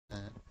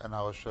and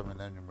I was showing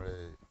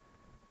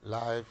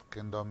Life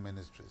Kingdom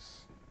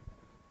Ministries.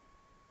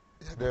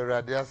 The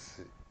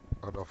radius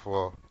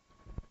for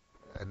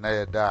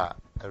da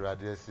a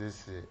radius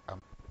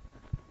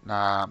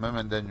na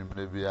memenda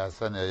nwumre bia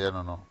sane ye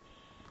no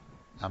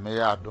na me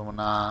ya adom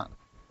na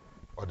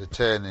ode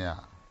chain a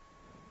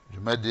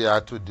dwumadi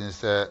ato din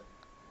se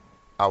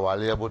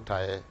awale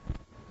botae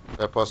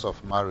purpose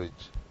of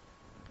marriage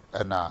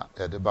na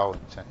ye de ba won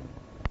chan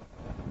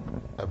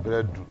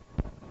ebredu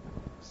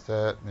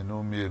se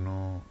menu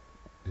mienu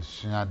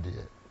esua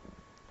de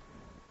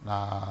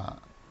na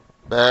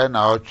be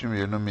na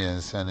otwemienu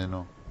miensane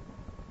no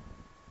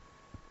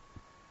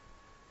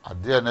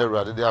ade na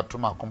Awurade de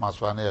atoma koma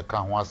so na ye ka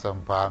ho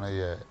asempa no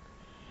ye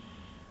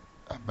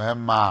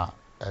mema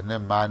ene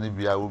ma ne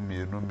bia wo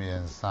mienu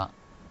miensa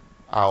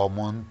a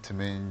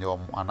omontimi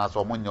nyom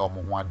anaso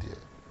omonyom ho ade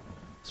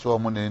so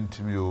omo na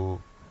ntimi o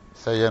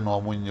se ye na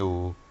omonye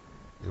o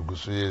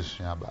eguso ye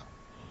suaba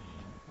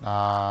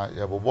na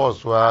ye bobo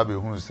so a be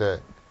hunu se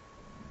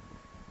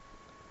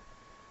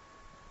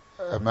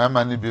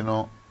mema ne bi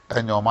no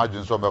enye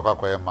omadwun so be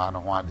kwakwaye ma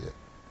no ho ade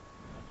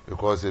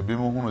because ebi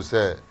mu hunu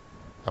se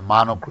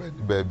man no kura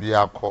ni baabi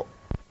akọ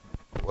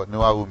woni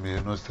wa wo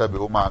mienu sebe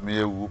wo ma me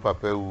ewu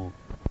papa ewu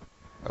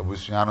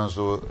abusua no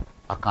so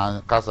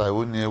akan kasa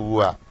woni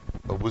ewu a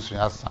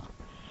abusua sa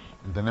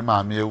ndene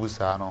ma me ewu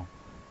sa no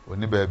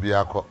woni baabi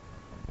akọ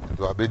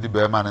nto abedi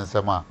be ma ne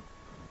nsem a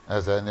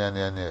ese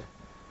ne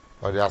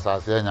odi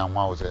asase anya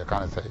nwa wo se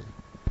kan se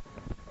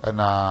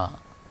na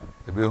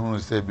ebe hunu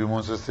se bi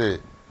mu so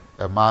se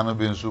man no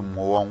bi nso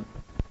mu won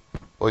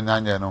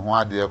onyanye no ho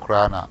ade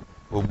kura na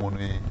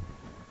omunu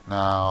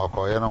na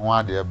okoye no ho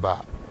ade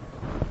ba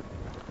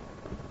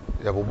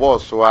ye bobo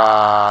so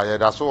a ye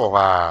da so ho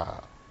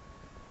a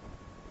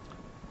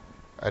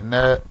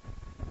ene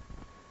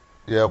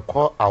ye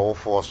ko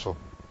awofo so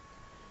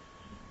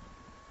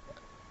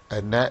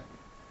ene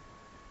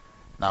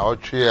na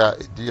otwe a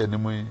edi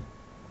animu yi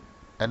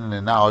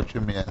ene na otwe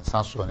mi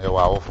ensa so ne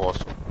wa awofo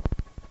so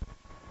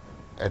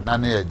ena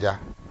ne eja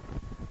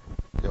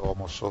ye wo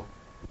mo so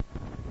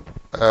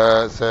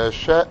se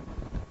hwe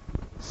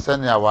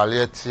sene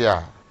awale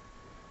tia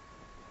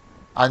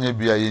anya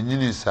bia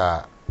yenyini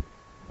saa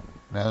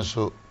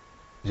nanso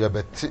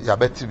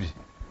yabeti bi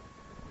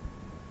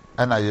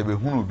ana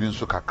yebehunu bi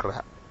nso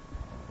kakra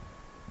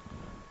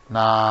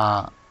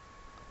na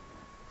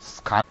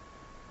scan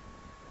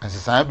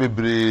ensesan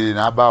bebre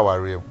na aba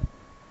aware mu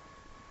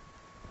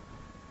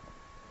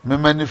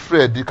memani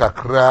fredi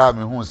kakra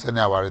me hu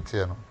sene aware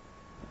tie no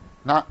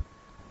na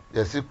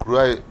yesi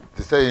kura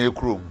te say ye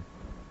krom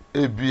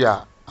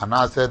ebia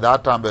ana say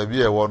that time ba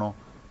bi e wo no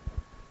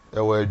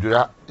ewo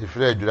adwura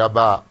ifire adwura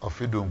ba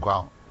ofidu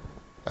nkwa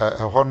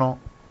ho no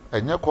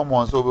enye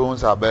common so be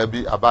hunsa ba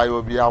bi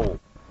abayo bi awo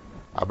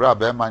abra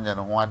ba ma nye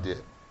no ho ade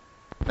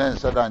na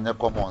nsada nye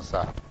common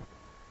sa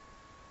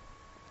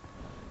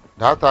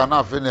data na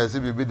afi na esi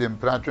bibi de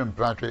mpratwe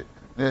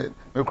ne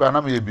me kura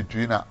na me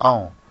between na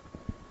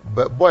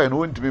boy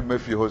no ntimi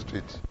mafi ho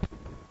street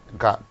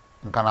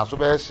nka na so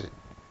be hye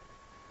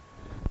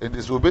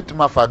endi so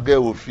betima faga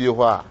wo fie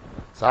ho a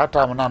saa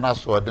time na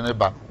so de ne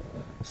ba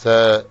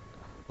se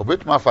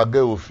obetuma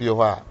faga wo fie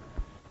ho a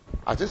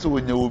atese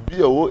wonya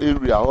obi a wo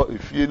area ho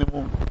efie ni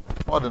mu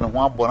no de ne ho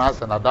abọ na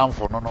ase na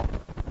damfo no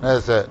na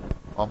ese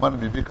oman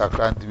bibi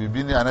kakra nti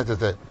bibi ni ana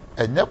tete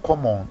enye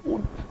common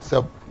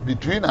se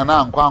between ana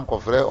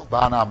ankofre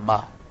oba na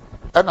mma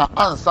na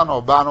ansa na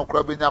oba no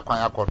kra benya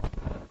kwan akọ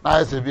na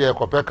ese bi e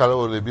kopekala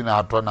o le bi na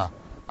ato na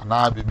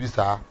ana bibi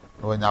saa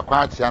na wonya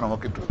kwan atia na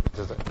moketo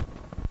tete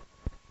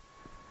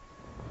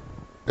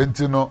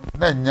enti no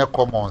na enye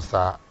common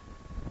saa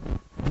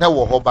na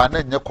wo ho ba na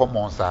enye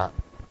common saa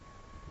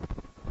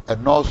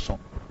enoso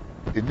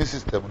in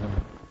system ni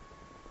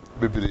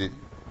bibiri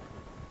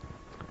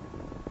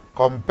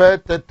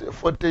compared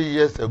 40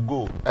 years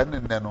ago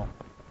and no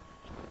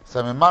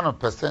some man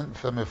percent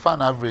some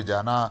fan average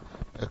and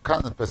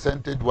can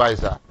percentage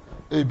wise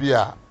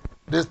ebia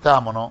this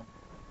time no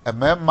a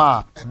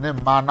memma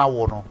and man na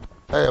wo no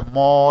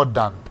more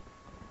than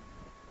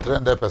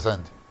 300%.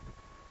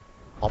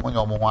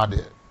 Omonyo mo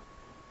ade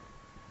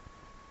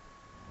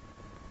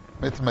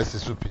metimesi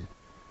supi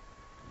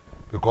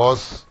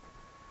because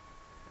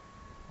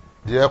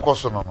the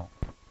ekoso no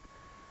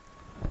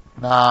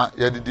na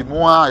yedidi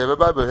mu a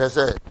yebeba be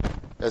hese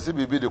ese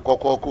bibi de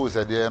kokoko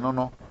se de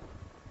no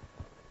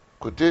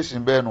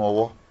quotation be no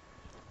wo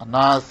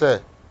ana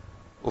se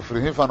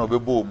ofiri hifa no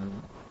bebo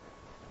mu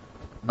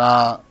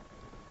na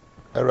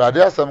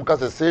Awurade asem ka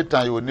se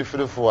Satan yo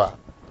nifrefo a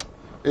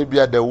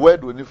ebia the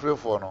word wo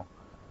nifrefo no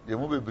ye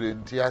mu bebre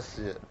nti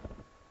ase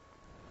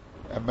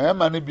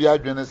emema ne bia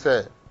adwene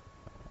se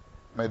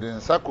mede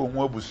nsako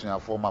hu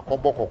abusuafo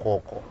makobọ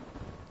kokoko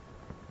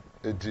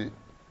edi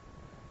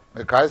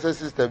me kai se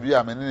sister bi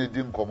a me ne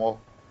di nkomo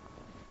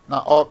na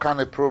all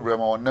kind of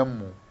problem on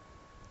nemu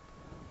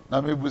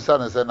na me busa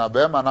ne se na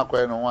be ma na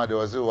koye no ho ade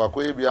o se wa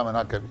koye bi a me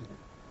na ka bi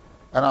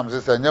ana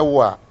me se nye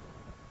wo a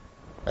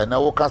ena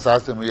wo ka sa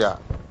asem ya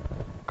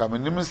ka me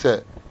nim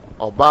se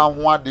oba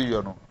ho ade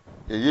yo no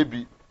ye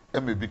bi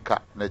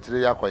emebika na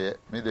chire yakoye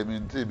me de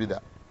minti bi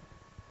da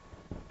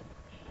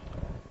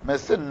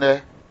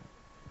mesenne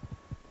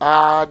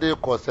a de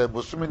kose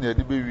bosumi na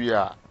de bewi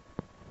a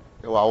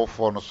e wa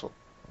wofo no so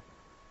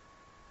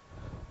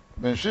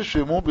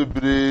menhwehwe mu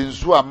bebre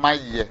nso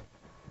amaye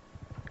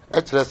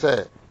e kire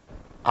se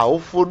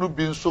awofo no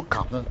bi nso ka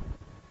ho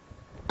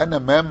ena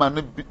mema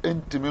no bi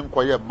entimi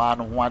nkoye ma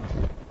no ho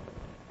ade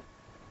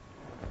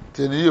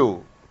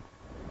teniyo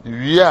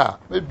wi a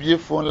mebie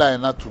phone line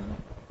na tum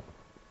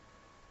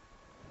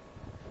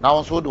na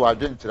won so de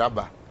wadwe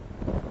nkyiraba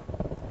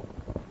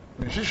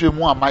nhwehwe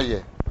mu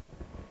amaye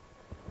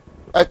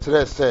e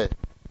kire se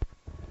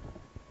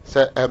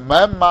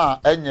mema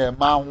enye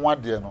ma ho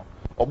ade no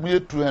omo ye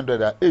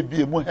 200 a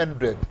ebi emu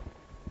 100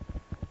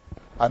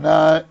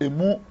 ana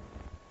emu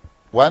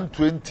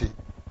 120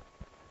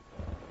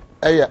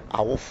 eye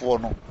awofo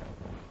no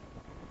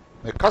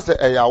me ka se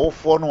eye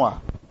awofo no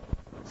a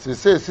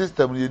se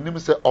system ye nim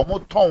se omo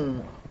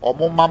ton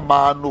omo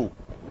mama no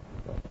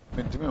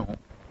mentimi ho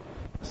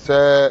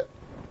se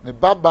ne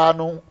baba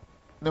no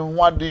ne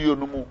ho ade yo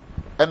no mu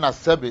e na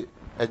sebe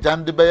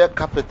ejande be ye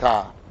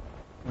capital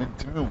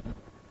mentimi ho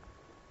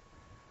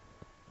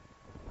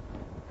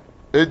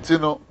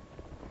etino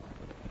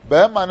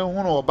be ma ne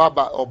hunu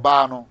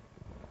oba no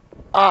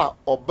a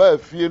oba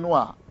afie no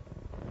a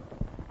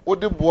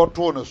wode bo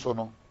to ne so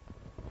no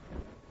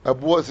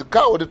abo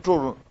sika wode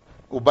to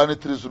oba ne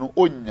tiri so no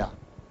onya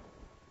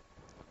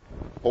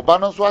oba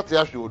no so ate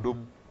ahwe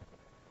odom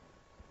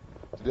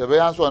de be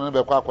yan so ne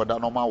be kwa akoda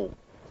no ma wo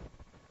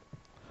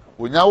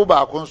onya wo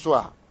ba ko nso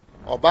a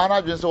oba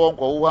na dwen se won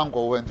kwo wo han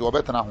kwo wo nti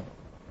obetena ho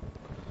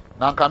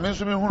na nka me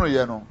nso me hunu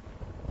ye no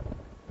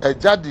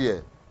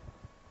ejade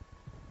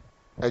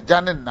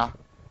ejane na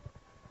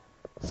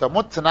se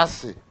motena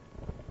se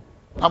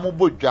na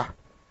mobodwa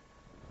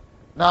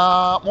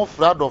na mo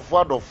fra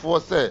adofo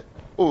se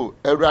o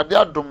awurade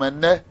adom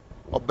ene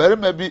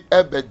obarima bi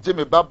ebeje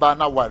me baba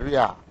na ware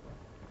a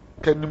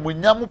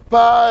kanimunyam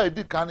pa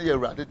edi kan ye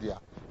awurade dia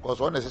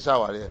cause on nesesha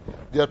ware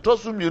dia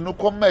tosu mienu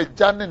koma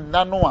ejane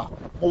na no a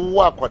mo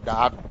wo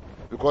akoda no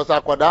because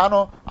akoda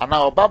no ana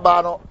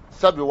obaba no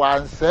sabi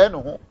wanse ne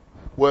ho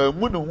wa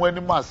mu ne ho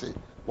anim ase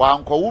wa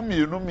ankowo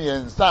mienu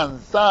miensa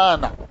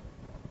nsana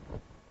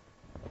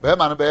be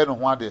ma no be no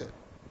ho ade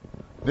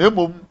na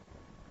emom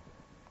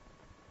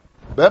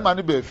be ma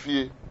no be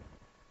fie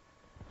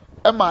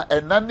ema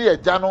enane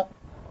eja no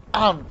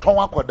anton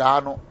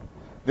akoda no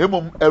na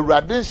emom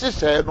awurade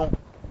nhyehyɛ no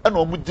ena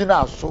omu gina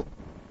aso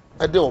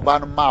ede oba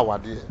no ma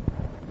awade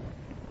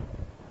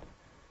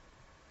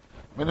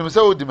menim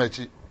sɛ odi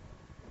machi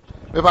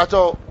me pa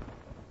cho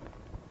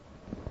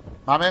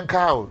mamen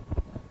kawo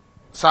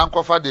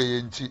sankofa de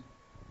yenchi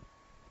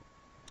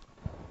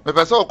me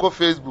pese okọ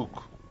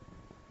Facebook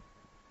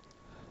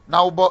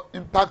na ubo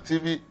Impact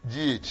TV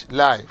GH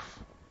live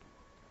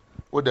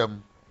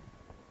odem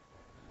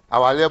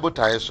awale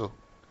botae so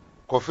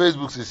ko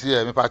Facebook sisi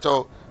e me pa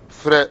cho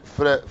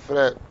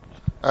frɛ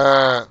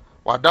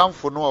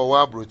wadamfo no owo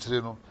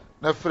abrochire no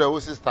na frɛ wo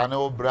sister ne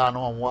wo bra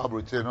no owo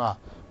abrochire no a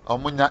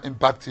omunya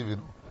Impact TV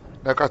no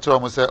na ka kyerɛ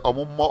omo sɛ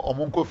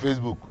omo nko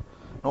Facebook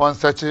no wan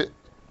search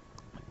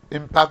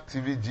Impact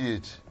TV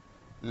GH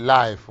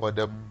live for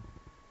them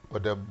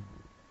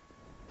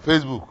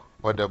Facebook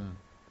for them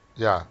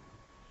yeah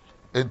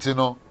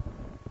entino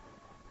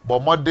bo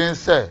modern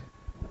say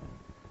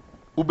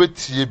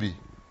ubetie bi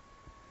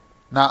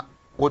na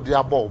wodi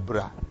aba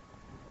obra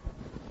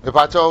me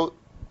pa cho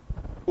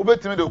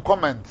ubetimi de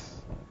comment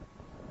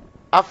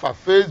afa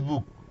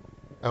Facebook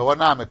e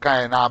wona me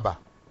kan na aba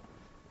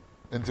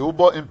enti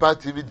ubo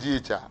Impact TV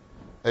GH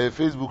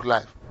Facebook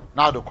live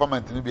now the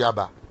comment ni bi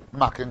aba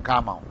ma ken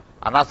kan ma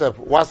anase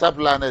WhatsApp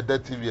line e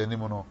that TV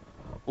animu no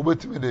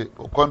ubetimi de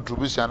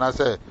contribution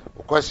anase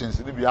questions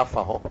ni bi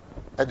afa ho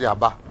e de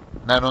aba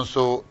na no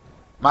so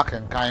ma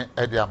ken kan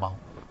e de ama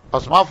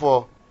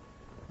osomafo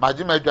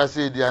magima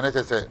adwase di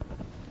anase se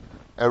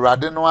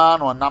Awurade no a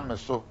no nam me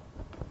so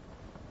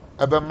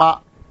ebe ma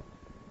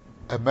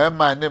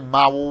emema ne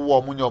ma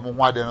wo mu nya omu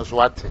ho ade no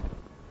so ate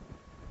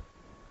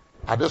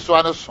ade so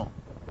ane so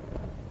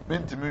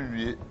mentimi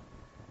wie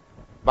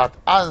but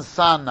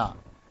ansana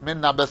me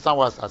na besa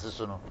was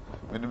asese no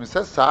menim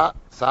se sa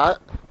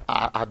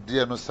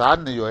ade no sa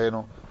ne yo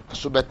no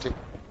so bete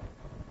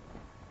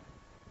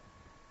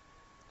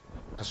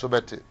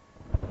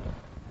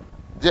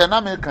je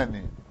na me kan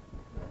ni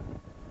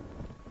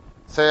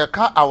se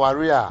ka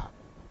aware a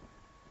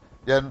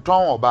ye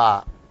nton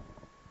oba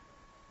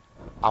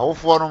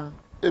awofo no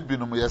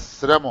ebinum ye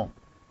sremo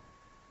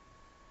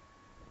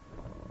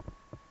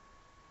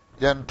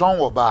ye nton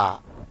oba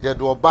ye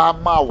do oba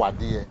ma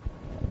awade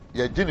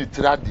ye gini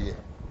tirade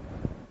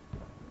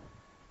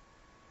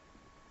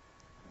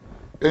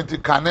enti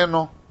kane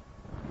no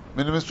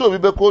menim so obi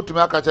be ko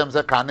otumi aka chem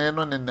se kane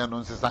no ne no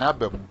nsesan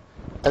abam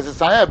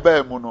esesan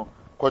aba mu no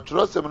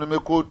kwotro sem no me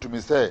ko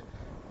otumi se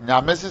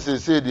nyame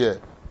sesese de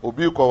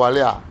obi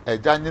kwawale a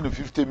eja nye no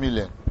 50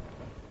 million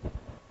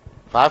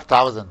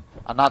 5,000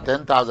 and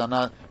 10,000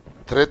 and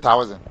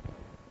 3,000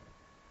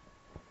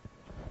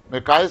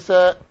 me kai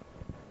se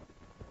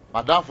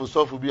madam for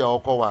suffer be a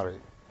okoware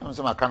am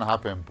say maka na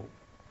happen po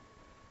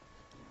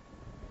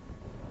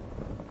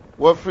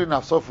wo free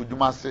na suffer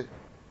dwuma se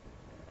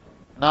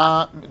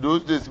na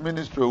those days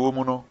ministry wo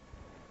mu no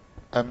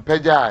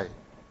empejai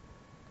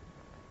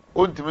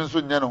ontimi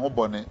nso nya ne ho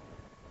bone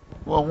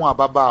wo hu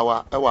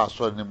ababaawa e wa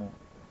aso ne mu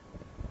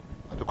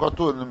de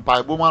koto ne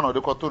mpa bo ma no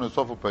de koto ne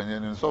suffer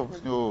panyin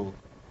o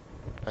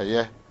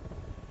eye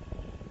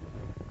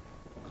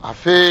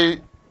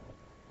afi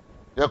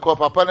ye ko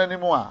papa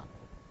n'animu a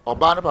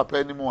oba ne papa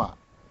animu a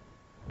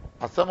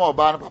asema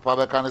oba ne papa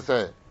be kan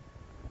se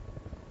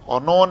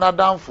ono na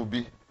danfo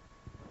bi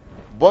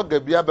boga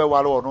bi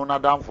abewale ono na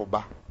danfo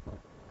ba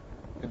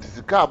nti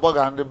sika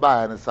boga ndi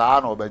ba ne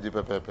saa na obaji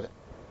pepepe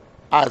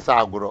a sa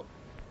agoro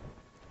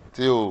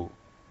ti o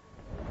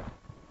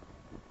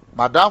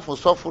madamfo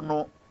sofo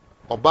no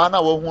oba na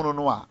wo hunu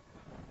no a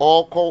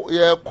okọ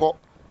ye kọ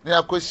ne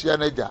akosia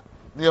naja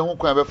ne hu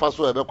kwan be fa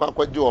so e be kwa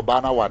kwaje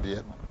oba na wade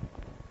no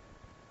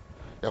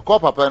ye kọ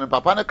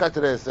papa ne ka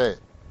kire se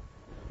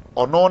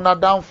ono na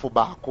danfo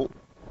baako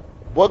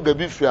boga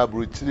bi fi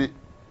abrochire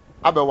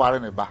abeware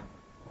ne ba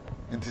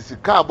nti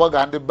sika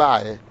boga ndi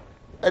baaye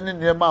eni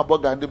niema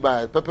aboga ndi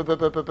baaye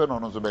pepepepepe no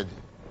no so beje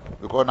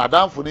because na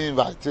danfo ni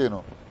invite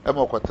no e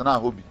mo kwetena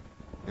hobi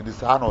ndi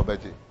saa na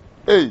obeje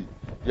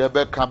ye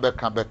be kan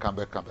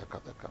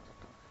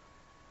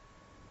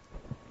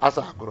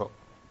asa agro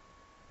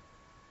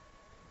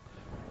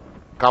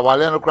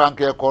kawale no kran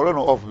ke call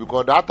no off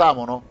because that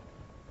time no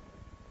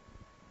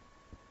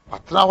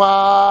atena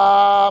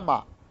wa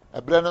ma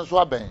ebre no so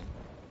aben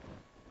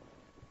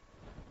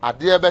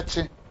ade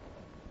ebechi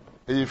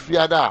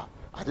eyifiada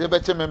ade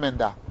ebechi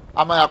memenda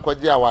ama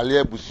yakwaje awale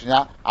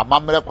abusua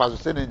amamre kwaso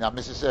se ne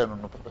nyame hyehyɛ no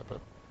no pepepe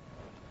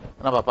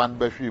na papa no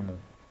bahwi mu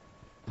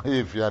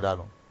eyifiada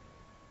no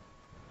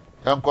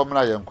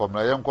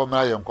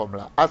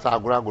yenkomra asa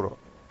agoragoro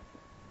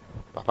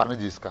papa no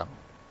jiska no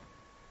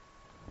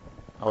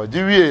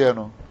awaji wie ye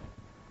no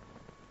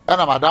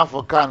ana madam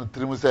for kan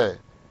trimu se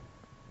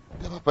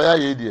de papa ya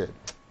ye die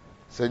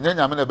se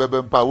nyanyame na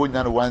bebe mpa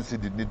wonya no one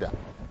seed nida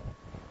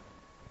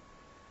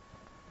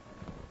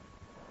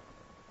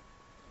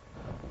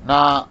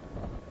na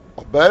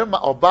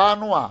oba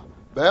no a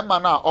be ma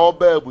na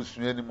oba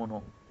abusua ni mu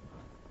no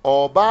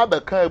oba be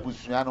kan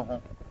abusua no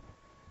ho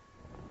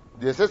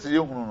de sese ye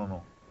hunu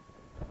no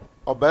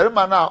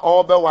obarima na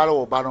oba ware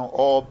oba no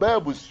oba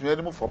abusua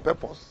ni mu for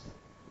purpose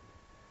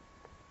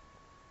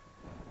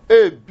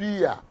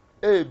ebia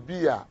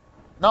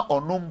na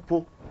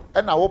onumpo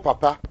e na wo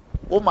papa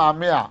wo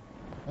maame a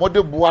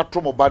mode boa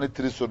to mo ba ne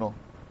tiri so no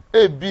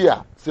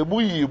ebia se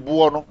mu yi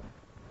boa no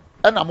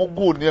e na mo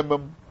go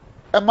niamam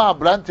e ma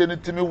abrante ne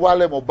timi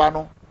wale mo ba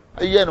no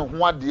eye ne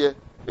ho ade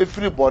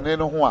efiri bone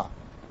ne ho a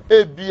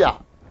ebia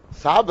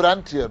sa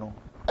abrante no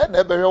e na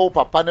ebehwe wo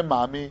papa ne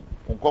maame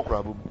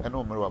nkokora bum e na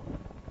omere wabo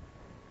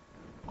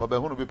ko be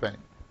hunu bi pen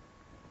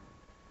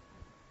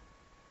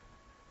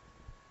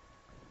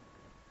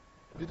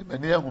bidi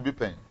mani ehun bi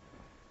pen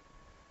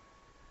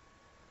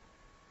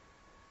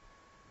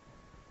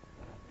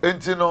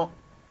enti no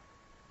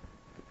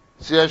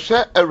se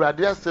ehwe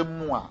awurade asem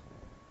mu a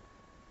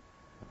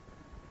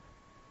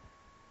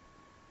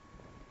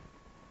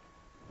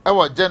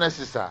ewo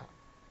Genesis a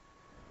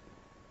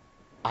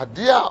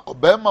ade a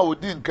obema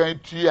wodi nkan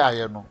tui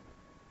aye no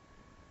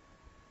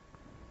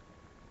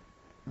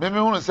meme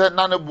hunu se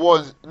na ne bo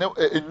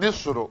ne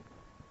soro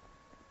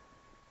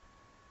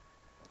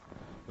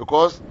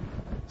because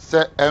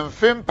se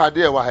enfim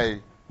pade e wa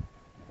hai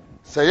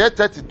se ye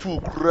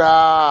 32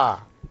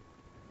 kura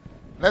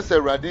na se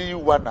awurade yi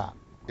wana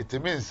it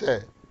means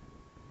say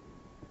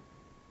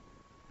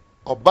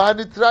oba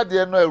ni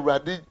trade no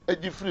awurade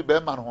agi free be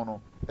ma no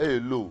no e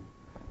low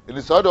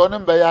ini so de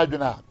onim be ya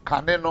adwena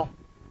kane no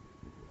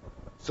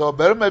so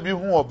obarima bi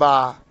hu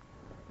oba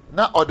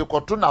na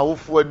odikoto na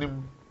wofo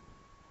anim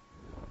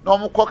na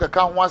omukọ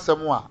keka ho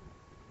asem a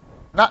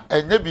na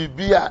enye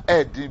bibia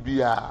edi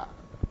bia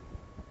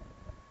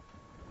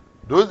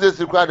those days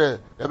required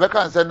e be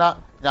kan se na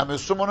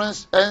nyamesom no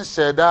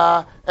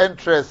ensheda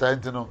interest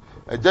antino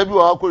eja bi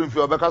wa akọ mfi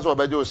obeka so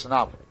obeje o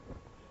snap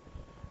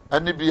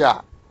ani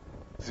bia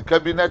sika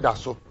bi na da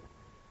so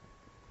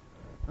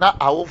na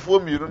awofo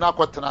miru na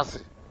akọtena se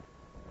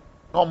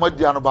na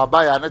omodi anu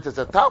baba ya na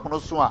tese tam no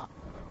so a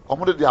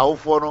omo de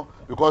awofo no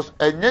because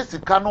enye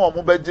sika no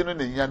omo beje no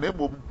na nya na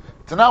emom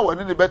tena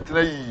wani ne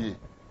betena yiye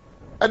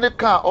ene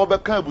ka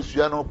obeka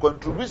abusua no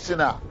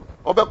contribution a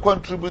obe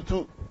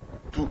contribute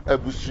to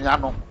abusua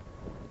no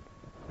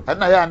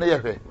ena ya na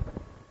yehwe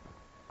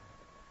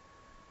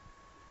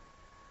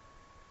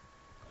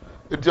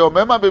enti o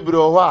mema bebre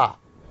o ho a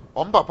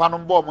o papa no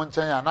mbo mo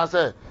nchen ya na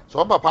se so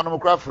o papa no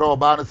kra frɛ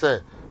oba no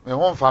se me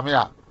ho mfame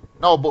a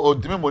na o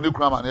ntimi mo ni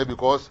kura ma na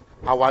because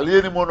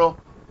awale ni mu no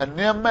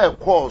ene ma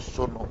ekọ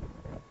so no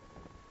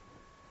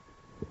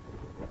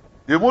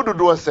yemu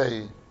dodo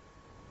sei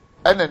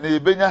ene ne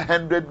benya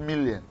 100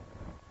 million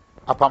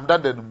apamda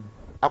danum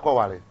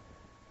akọware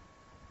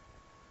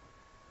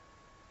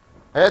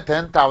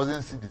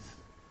 10,000 cedis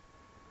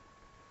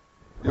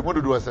yemu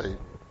dodo sei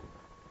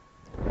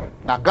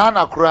na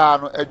Ghana koraa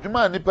no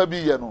adwuma nipa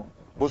bi ye no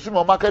bosumi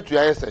o market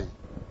ya yesai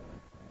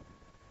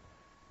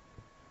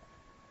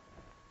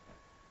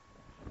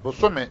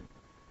bosumi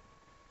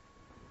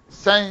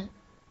san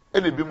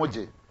ene bi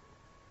moje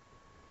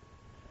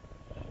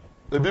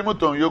ebi mo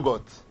ton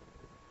yogurt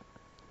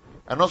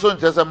eno so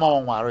nchese ma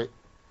onware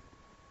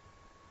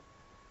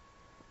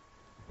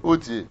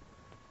otie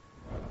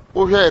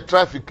o hwe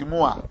traffic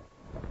mu a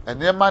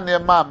enema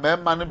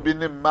mema ne bi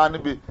ne mma ne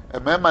bi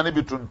mema ne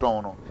bi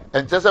tonton no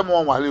enchese mo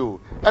onware o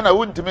ena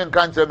wuntimi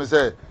nka nkyere me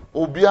se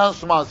obi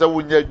ansoma se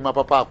wonya adwuma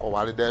papa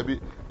akọware da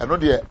bi eno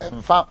de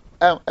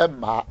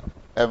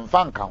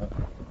emfa nka ho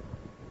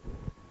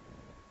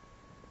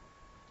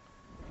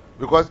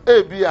because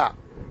ebia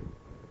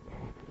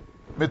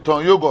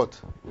meton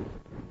yogurt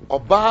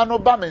oba no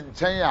ba me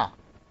nchen a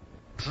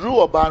true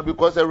oba no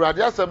because Awurade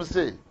asem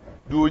say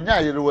de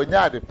onya yere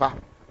wonya adepa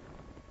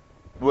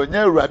de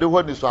wonya Awurade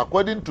ho ni so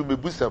according to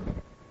mebusam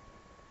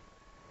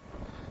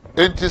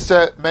enti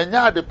se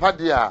menya adepa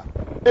de a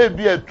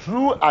ebia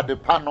true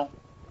adepa no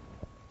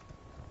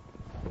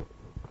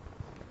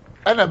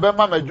ena be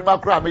ma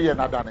madwuma kra me ye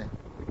nadane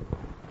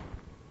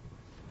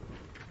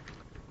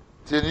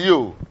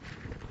teniyo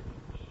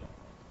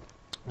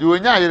de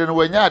wonya yere no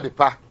wonya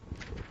adepa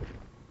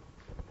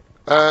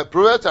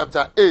Proverbs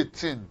chapter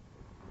 18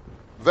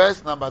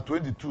 verse number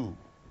 22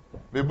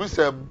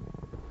 mebusam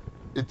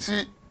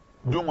eti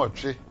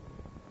dumotwe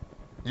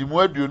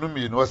yimu aduonu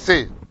mi no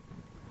say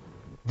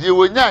de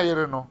wonya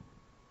yere no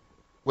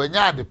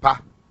wonya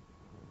adepa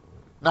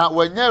na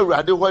wonya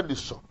Awurade ho ni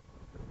so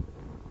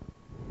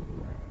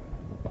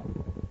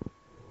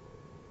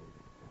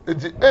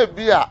eti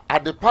ebia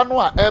adepa no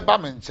a eba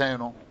me nchen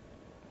no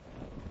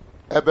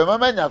ebe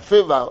manya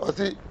favor or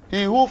see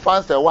he who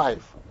finds a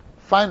wife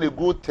find a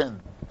good thing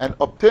and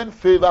obtain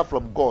favor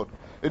from God.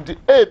 Enti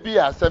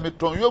ebia se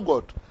meton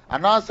yogurt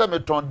ana se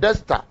meton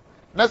desta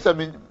na se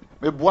me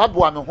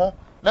boaboa me ho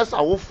na sa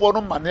wofo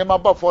no manema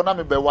bafo na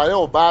me be ware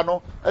oba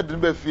no edin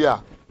be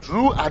fia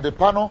true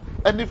adepa no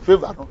any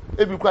favor no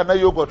ebi kwa na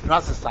yogurt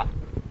na sesa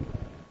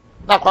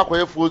na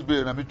kwakoye food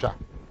be na mitwa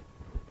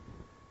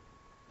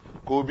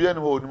ko obi eni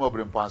ho onim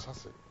obrempo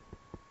asase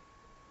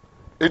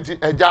enti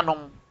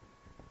ejanom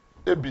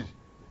ebi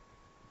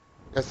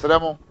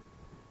esremo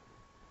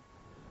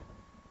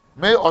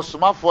me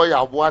osomafo ya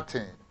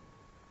aboaten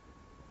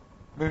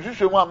me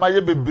hwehwe mu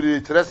amaye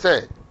bebre kire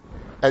se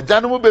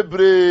ejanom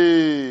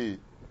bebre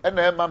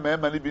ena ema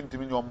mema ni bi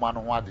ntimi nyomma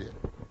no ho ade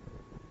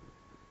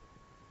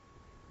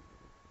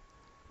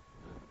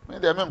me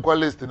de me nko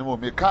list ni mo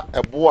me ka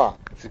eboa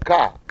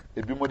sika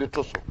ebi mo de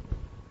to so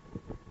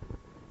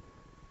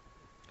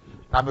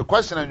na me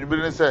question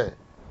anwubiri ni se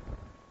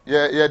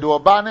ye de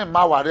oba ne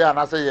ma ware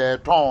ana se ye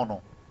ton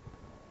no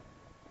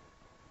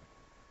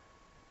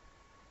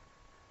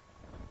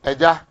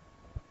eja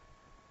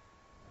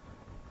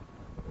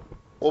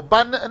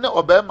oba ne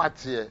oba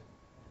matie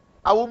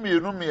awo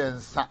mienu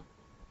miensa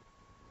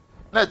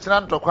na kira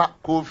ntokwa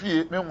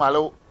kofie me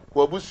nwale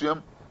ko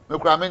abusuam me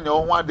kura me nya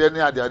ho ade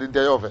ne ade ade nte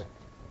yofe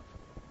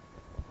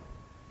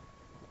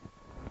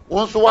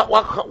wonso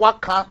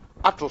waka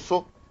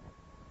atoso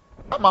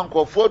ama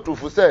nkofo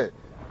tofu se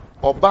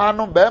oba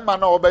no be ma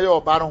na obeye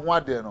oba no ho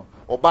ade no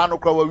oba no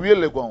kura wa wie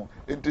legon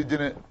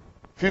entigine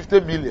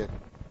 50 million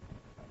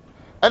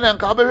ene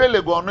nka be hwe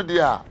legon no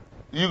dia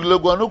you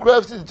legon no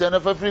kura fsi nche na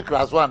fa free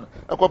class 1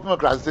 ekopim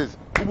class 6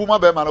 ubu ma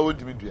be ma na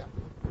wondimi dua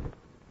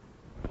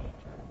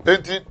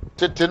enti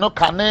tete no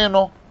kane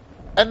no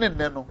ene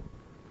ne no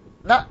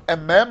na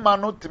emema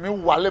no timi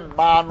wale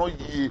ma no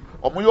yie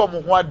omo ye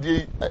omo ho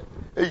ade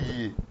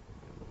eyie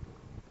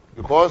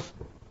because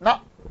na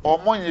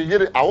omo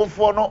yeyere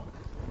awofo no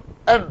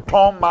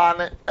enton ma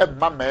ne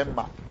emma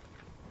mema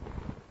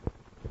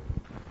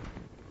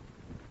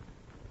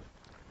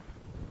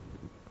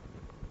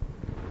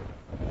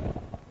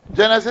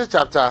Genesis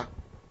chapter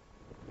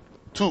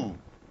 2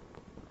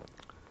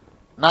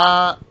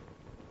 na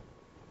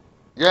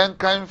yen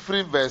kan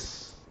free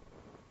verse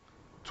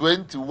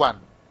 21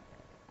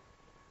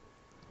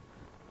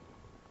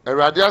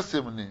 Awurade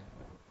asem ni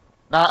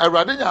na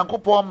Awurade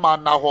Nyankopɔn ma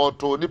na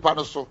hoto nipa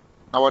no so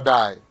na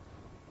wodai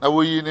na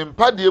woyi ne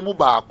mpade mu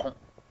baako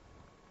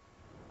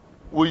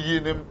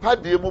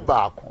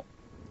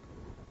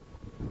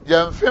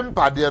yemfe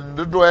mpade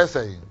ndodo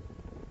esai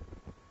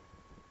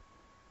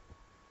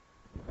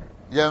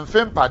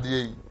yemfe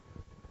mpade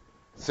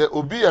se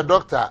obi ya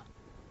doctor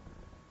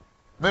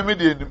memi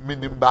de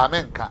minimba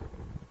menka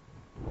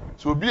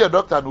so obi ya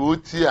doctor no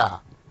oti a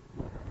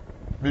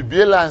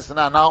bibie lines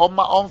na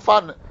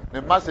onfa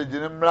ne message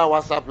ni mra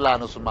WhatsApp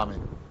line so mame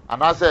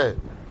ana se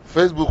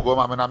Facebook o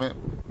mame na me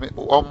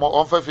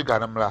onfa figure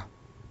ni mra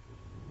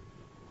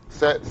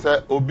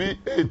se obi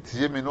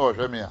etie mi no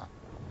hwe me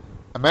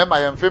a mema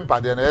yemfe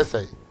mpade na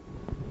esai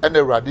ene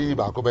Awurade yi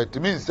ba ko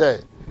betimi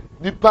se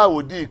nipa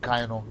odi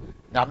kan no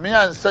nyame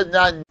ansa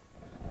nya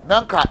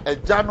nanka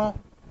eja no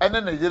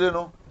ene ne yere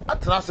no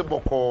atena se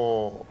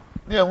boko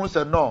ne ehun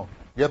se no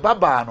ye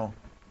baba no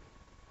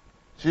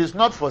she is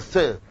not for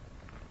sale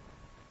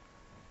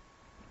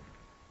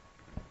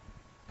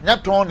nya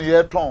ton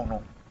ye ton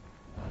no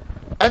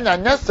enya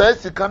nya sa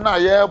sika na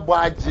ye bo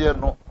agye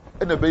no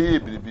na be ye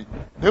biribi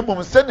na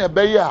mmom se na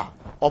be ye a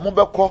omo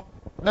bekọ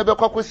na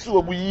bekọ kwesi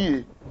omo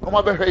yie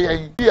omo behwe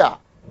yen bia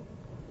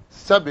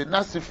sabe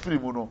na se firi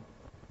mu no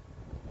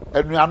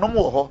anuanom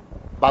wo ho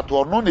but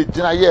ono na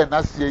gina ye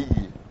na se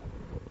yie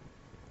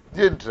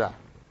die ntra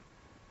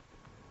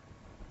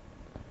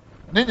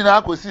ni nyina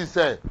akosi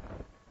se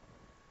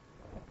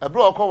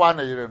ebro okọ wa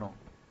na yire no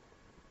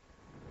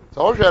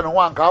so wo hwe no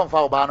wan ka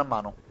mfa oba no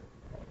ma no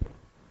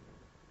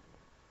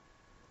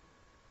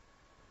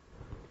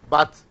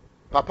but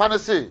papa no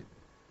say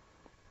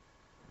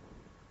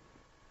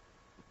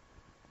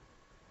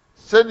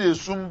seni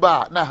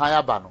esumba na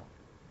haya ba no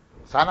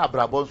sa na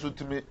brabo nso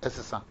timi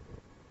esesa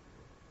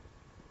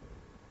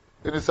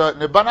eni so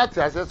ne bana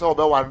ti asese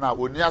obeware na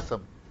oni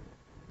asem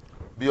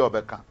bi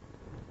obeka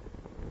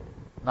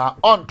na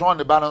on ton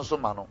ne bana nso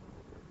ma no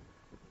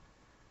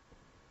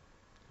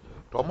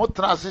to mo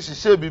trans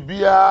hihye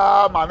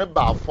bibia ma ne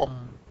ba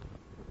fom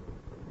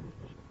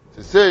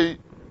se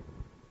sei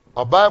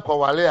oba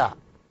kwawale a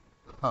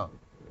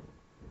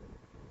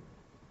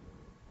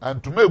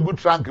antuma egu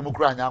trunk mu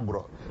kura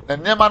nyangro na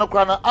niema no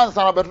kura na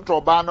ansa na betoto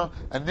oba no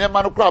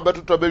niema no kura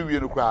betoto ba wie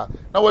no kura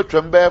na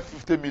watwam ba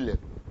 50 million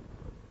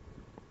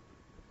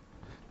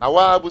na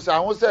wa busa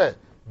ho se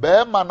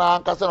be ma na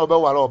ankasa na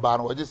obeware oba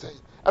no oje sei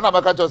ana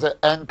maka cho se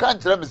enka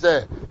nkyere me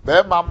se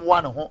be ma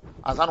mwa ne ho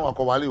ansa na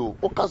wakowale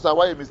o kasa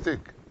wa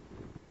mistake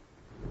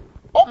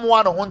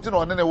omwa ne ho nti na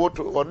one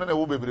ne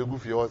wo bebregu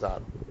fie o za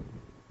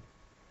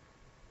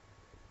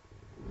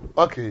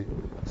okay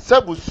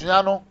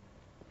sebusua no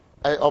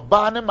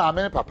oba ne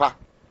maame ne papa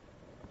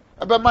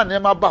ebe ma ne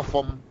ma ba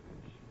fom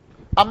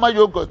ama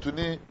yogurt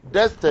ni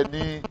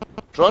destiny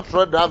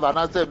trotro driver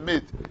na say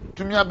mate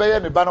tumi abeye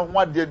ne ba no ho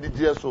ade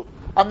adidie so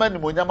ama ni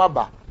monyama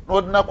ba na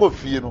odina kɔ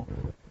fie no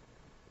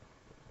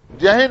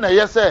de hin na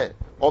yese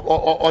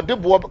ode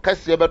bo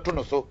kase beto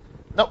no so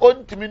na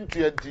ontimi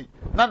ntuanti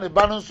na ne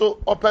ba no nso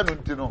opa no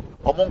nti no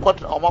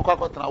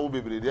omonkɔtena wo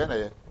bebre de na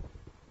ye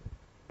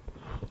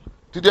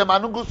tide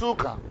manugu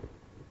suka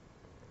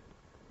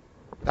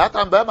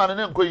tata mba ma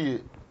ne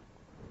nkoyie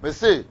me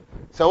say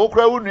se wo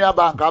kra wo nua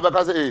ba nka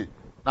abeka say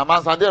na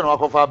mansade no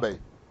akɔfa bai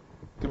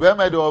ti be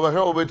ma de obehwe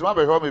obetima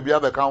behwe me bia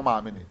beka wo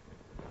ma me ni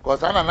ko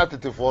sa na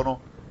tetefo no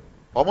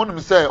omo nim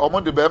say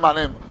omo de be ma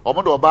ne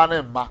omo de oba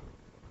ne mma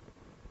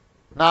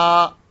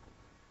na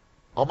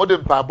omo de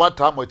mpa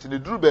bota mo chi ne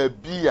duru ba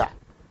bia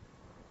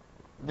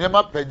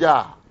nyema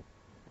pagya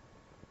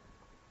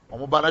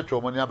omo ba na twa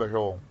omo ni abehwe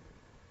wo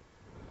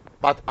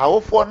but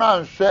awofo na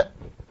nhwe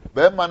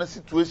be ma ne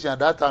situation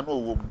data no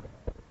owo mu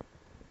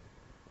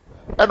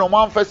eno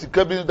man fa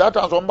sika bi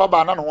data so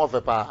mbaba na no ho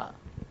fe pa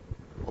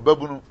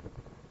obabunu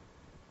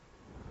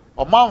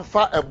o man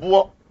fa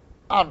ebo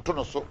anto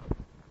no so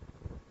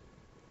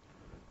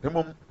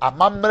nemum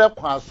amamre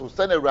kwa so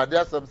se na awurade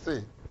asem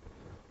se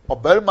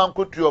obari man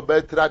kotu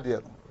obari trade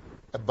no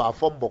e ba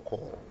fom boko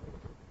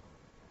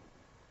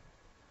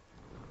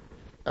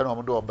eno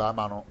mo do oba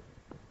ma no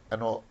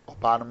eno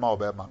oba no ma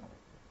oba ma no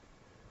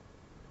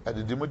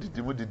didimu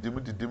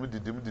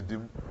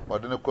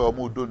odene ko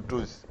omu don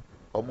toes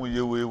omu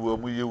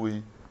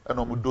yewe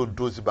eno omu don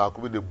toes ba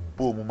ko be de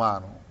bom ma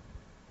no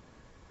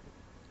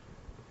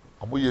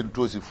omu ye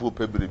ntoes fu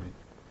pebribi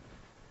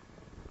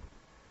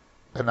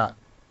ena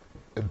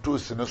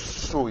ntoes ne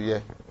so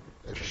ye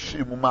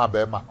ehwi mu ma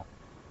ba ma no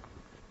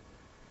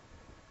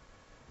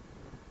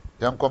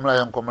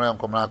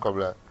yankomra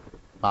kobra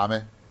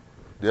maame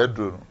de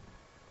aduro no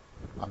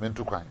maame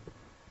ntukwan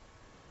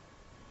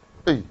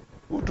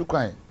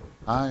utukwan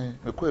ai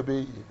mekọ ebe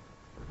yi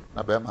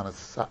na be ma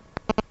nsa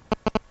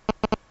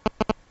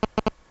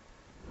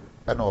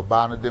ena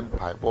oba no de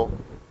mpaibo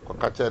ko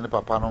kacha ni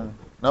papa no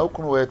na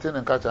okunu we te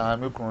ne kacha ha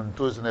mekunu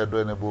ntozi na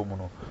edo ne bo mu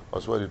no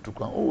oso de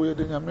tukwan o ye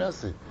de nyame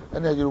ase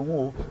ena yire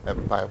hu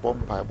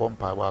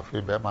mpaibo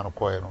afi be ma no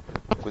koye no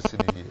ko si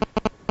ni yi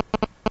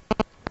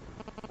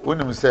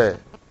onim se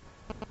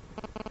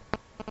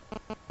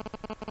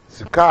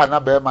sika na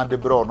be ma de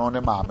bro no ne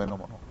maame no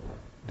no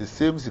the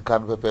same sika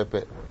no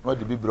pepepe no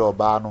de bibra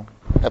oba no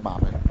e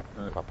maame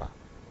no ne papa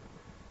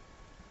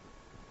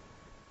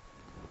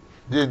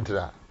de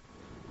ntra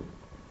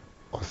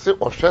o se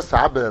o hwe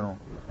sa abere no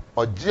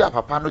o gi a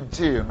papa no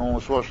gi no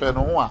so o hwe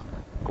no ho a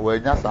ko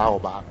wanya sa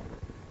oba no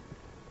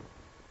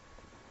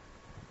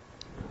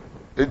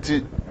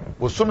enti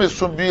wo sumi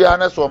bia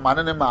na so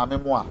mane ne maame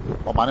mu a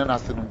o mane na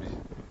se no bi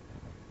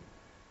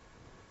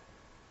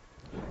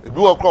ebi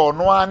wo kro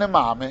ono a ne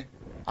maame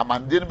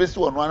amande no besi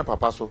ono a ne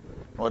papa so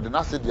na odi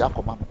na se di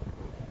akoma no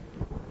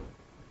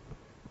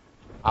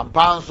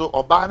ampanso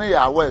oba ne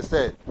ya we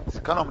se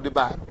sika no mde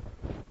ba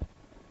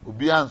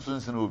obi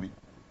ansunsin obi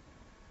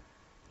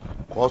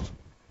cause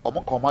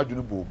omo koma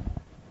adwunu bom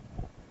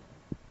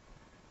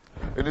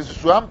eni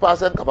susu ampa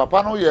se nka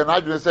papa no ye na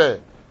adwunu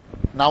se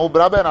na wo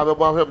bra be na be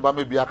bo ahwe mba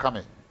me bia ka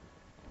me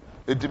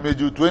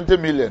etimeju 20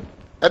 million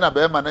e na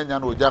be ma na nya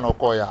na oja na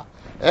okọ ya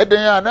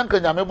eden ya na nka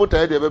nyame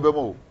buta e de bebe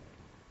mo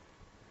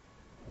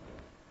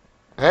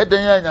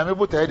eden ya nyame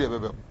buta e de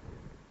bebe mo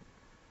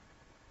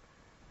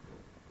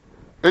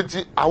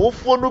enti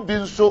awofo no bi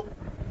nso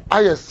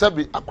ayɛ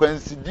sɛbi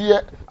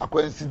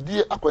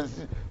akwansidie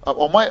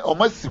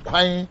ɔma si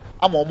kwan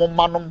ama ɔmo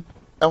manom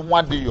ɛho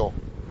ade yɔ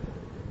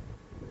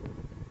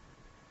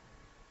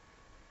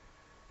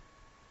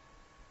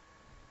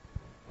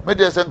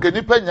medeɛ sɛ nka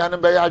nipa nya no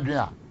bɛyɛ adwen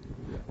a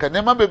ka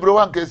nneɛma bebree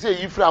wa nka sɛ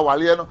ɛyi firi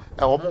awaleɛ no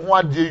ɔmo ho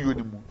adeɛ yɔ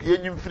ne mu ka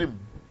yɛnyi mfiri mu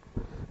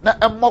na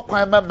ɛmmɔ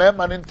kwan ma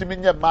mmarima no ntumi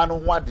nyɛ mmaa no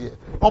ho adeɛ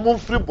ɔmo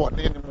mfiri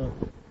bɔne no mu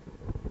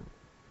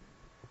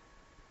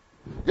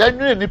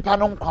yɛnwene nipa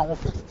no nkwa ho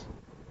first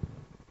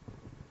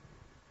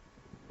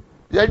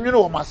yɛnwene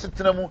wɔ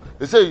masetena mu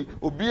ɛsɛ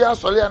obiara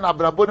sɔre na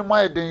abrabɔ no mu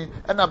ayɛ den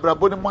ɛna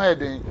abrabɔ no mu ayɛ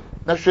den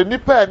na hwɛ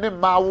nipa a ne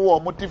mmaa wo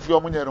ɔmo te fie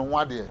ɔmo nyɛ ne ho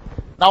adeɛ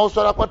na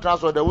wosɔre akɔtena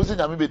so dɛ wosi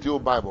nyame bɛtie wo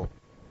bible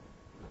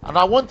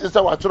anaa wonte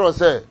sɛ wakyerɛw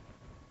sɛ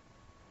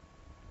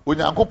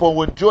onyankopɔn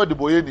wɔntie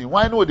ɔdebɔyɛni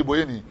hwan ne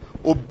ɔdebɔyɛni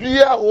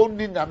obiara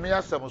ɔnni nyame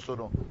asɛm so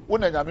no wo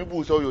na nyame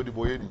buu sɛ ɔyɛ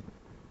ɔdebɔyɛni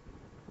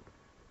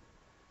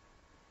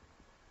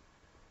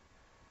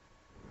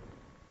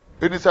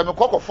ɛni sɛ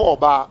mekɔkɔfɔ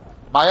ɔbaa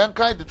ma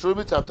yɛnkan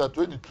Deuteronomy chapter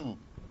 22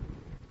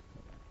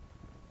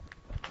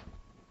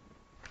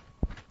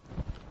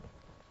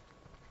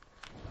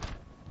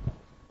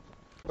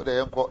 wode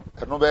yɛnkɔ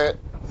ɛno bɛ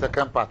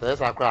second part ɛyɛ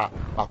saa koraa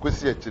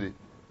makɔsi akyire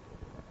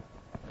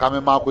ka me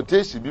ma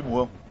quotation bi mu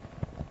wɔ mu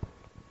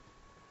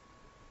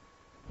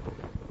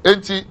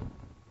enti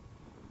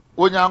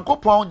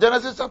onyankopɔn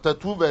Genesis chapter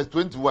 2 verse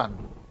 21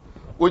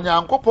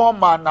 onyankopɔn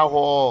ma na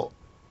hɔ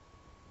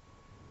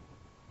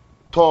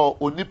tɔ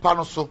onipa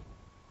no so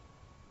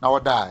na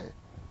wɔdae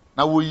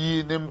na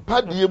woyi ne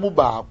mpadeɛ mu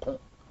baako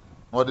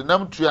na wɔde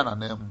nam tua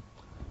n'anan mu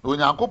na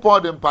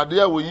onyankopɔn de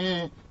mpadeɛ a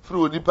woyi firi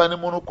onipa no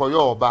mu no kɔyɛ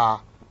ɔbaa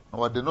na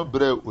wɔde no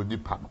brɛ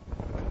onipa no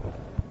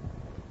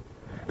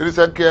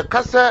ɛrisɛ nka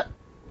yɛka sɛ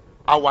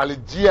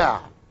awalegye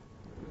a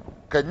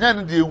kanya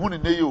no deɛ ehu ne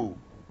ne yɛ o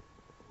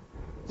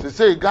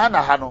sesei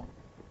Ghana ha no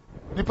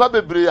nipa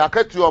bebree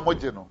akatua ɔmo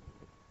gye no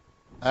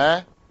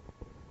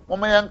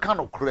wɔn yɛnka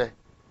no korɛ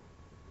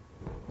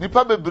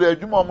nipa bebree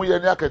adwuma ɔmo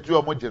yɛ ne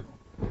akatua ɔmo gye no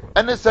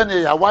ɛne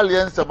sɛnea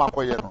yɛawaleɛ nsɛm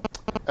akɔyɛ no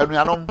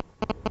anuanom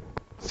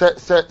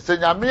sɛ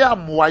nyame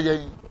amoa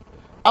yɛn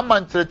ama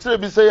nkyerɛkyerɛ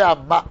bi sɛ yɛ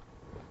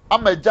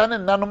ama agya ne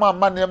nnanom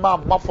ama nneɛma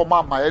ama fam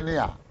ama yɛne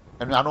a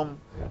anuanom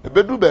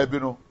ebedu baabi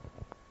no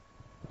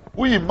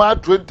woyi mmaa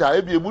 20 a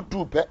ebi emu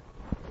 2 pɛ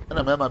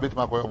ɛna mmarima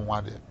betumi akɔyɛ ɔmo ho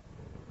adeɛ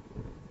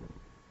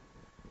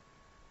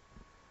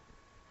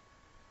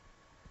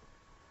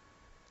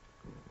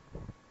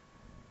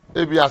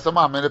ebi asɛm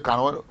a America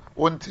no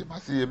wonte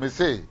masi yɛ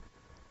mese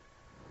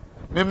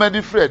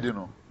memadi Fred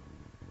no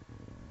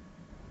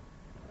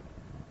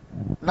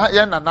na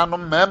yɛ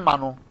nananom mmarima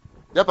no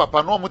yɛ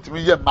papa no ɔmo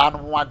tumi yɛ mmaa no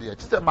ho adeɛ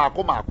kyɛ sɛ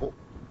maako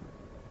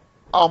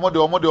a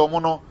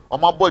ɔmo no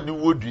ɔmo abɔ ne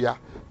wodua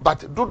but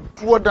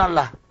dodoɔ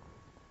dala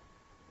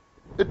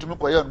etumi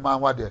kɔyɛ mmaa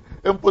ho adeɛ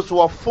mpo so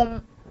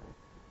wɔfom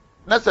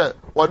na sɛ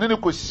ɔne ne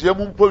kɔhyia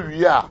mu mpo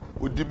wie a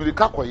odi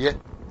mirika kɔyɛ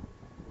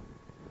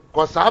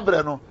kɔ saa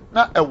brɛ no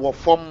na ɛwɔ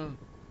fam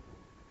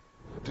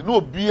te na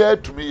obiara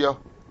tumi yɛ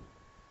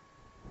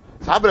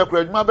saa brɛ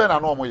kura adwuma bɛn na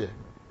no ɔmo yɛ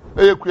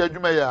ɛyɛ kura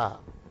adwuma yɛ a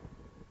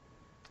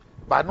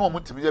ba na ɔmo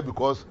tumi yɛ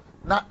because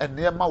na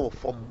nneɛma wɔ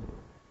fam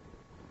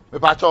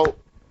mepakyɛw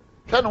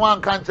hwɛ no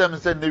wanka nkyɛn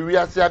sɛ ne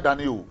wiase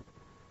adane o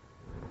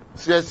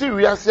sɛ yɛsi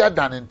wiase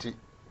adane nti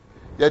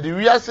yɛde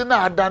wiase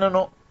na adane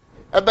no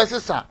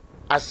ɛbɛsesa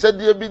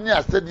asɛdeɛ bi ne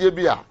asɛdeɛ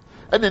bi a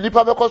ɛna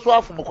nipa bɛkɔ so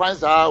afom kwan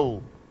saa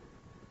o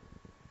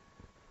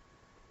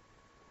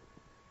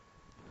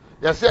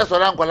yɛsi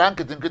ɛsɔre nkɔla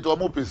nketenkete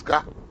ɔmo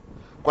pesika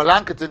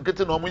nkɔla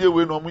nketenkete na ɔmo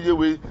yɛ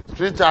wei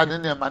street child ne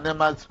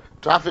nneɛma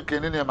traffic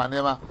ne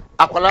nneɛma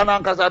akɔla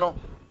n'ankasa no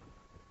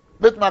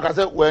betuma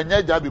akasɛ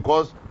wɔnyɛ gya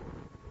because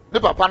ne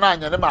papa na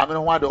anya ne maame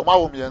no ho ade ɔmo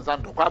awo mmiɛnsa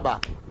ntɔkwa ba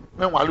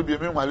me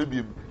nwale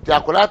biem ti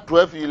akɔla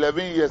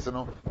 12-11 years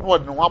no na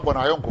wɔde ne ho abɔ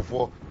na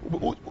ayɔnkofoɔ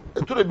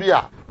eturo bi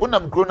a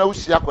wonam kuro na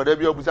wohyia akɔda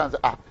bi a obusa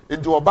nsɛ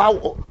nti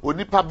ɔbaa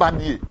onipa ba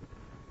nie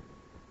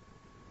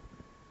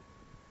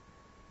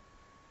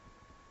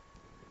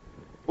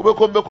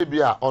wobɛkɔ bi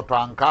a ɔtɔ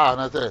ankaa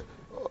na sɛ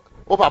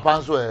wo papa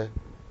nso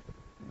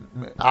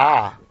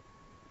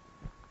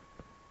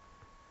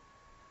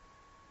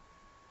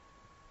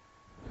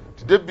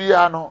tide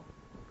bia no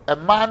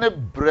ɛmaa ne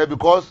brɛ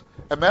because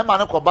ɛmɛɛma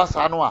no kɔba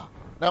saa no a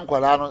na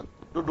nkɔlaa no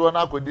dodoɔ no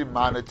akɔdi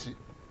mmaa n'akyi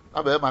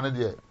na bɛɛma no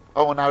deɛ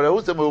ɔmo na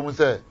awerɛho sɛm ɛwɔ mu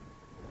sɛ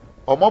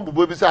ɔmo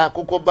bobɔ bi sɛ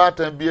akokɔ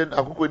baatan bie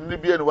akokɔ nini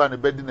bie no wa ne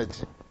bɛdi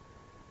n'akyi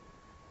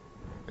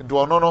nti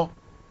ɔno no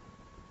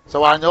sɛ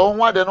wanyɛ wo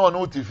ho ade na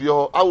ɔno te fie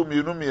hɔ awo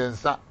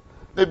mmiɛnsa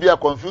na bi a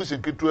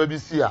confusion ketewa bi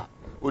si a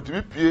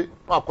otumi pie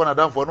na akɔ na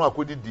danfo na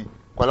akɔ didi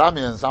kwala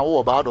mmiɛnsa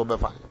wo ɔbaa dɔm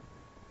bɛfa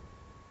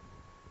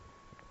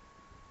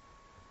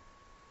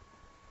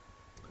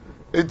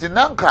enti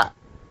nanka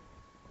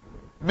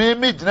me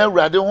gyina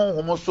awurade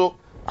honhom so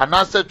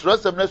anaasɛ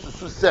twerɛsɛm na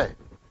susu sɛ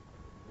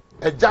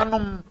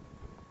agyanom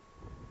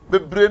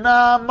bebree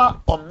na ma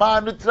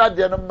ɔmaa no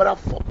tradeɛ no mmara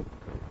fam.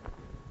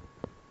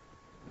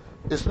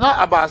 It's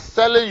not about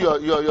selling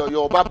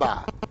your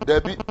baba,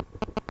 Debbie.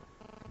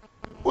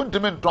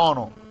 Untimi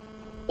ntono.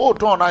 o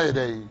ton na ye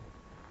dey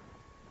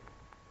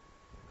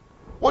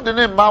wo de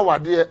ne ma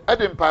wade e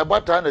de mpa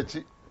bata na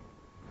chi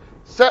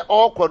se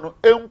okọ no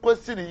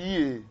enkwasi ne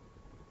yie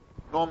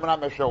no mra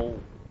mehwe wo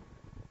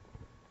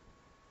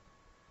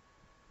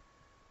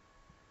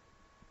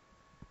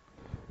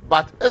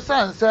but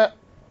esanse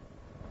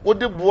wo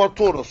de bo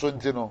to no so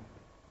nti no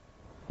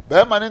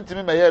be ma ne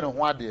ntimi meye ne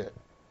ho ade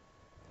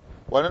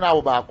wone na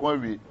wo ba ko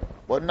awie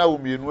wone na wo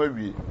mienu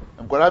awie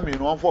nkwara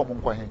mienu on fo mo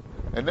nkwahe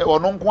ene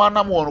ono nko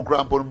anam won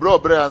kura mpon bre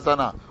obre ansa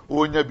na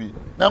onya bi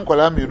na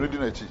nkwara mienu di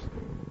na chi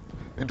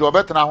nti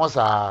obetena ho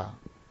saa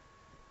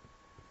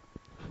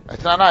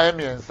etena na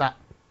emiensa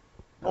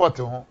no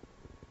wote ho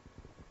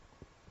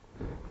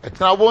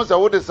etena wo nsa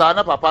wo de saa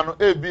na papa no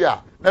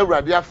ebia na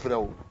awurade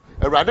afrewo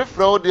awurade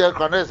frewo de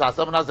kra na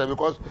asem na say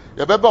because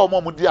ye beba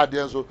omo di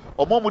ade nso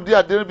omo di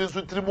ade bi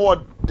nso tiri mo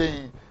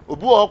den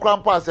obi wo kra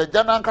mpa ase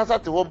gya na nkasa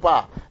te ho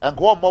mpa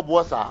enko omo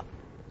bo saa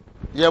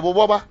ye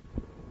bobo ba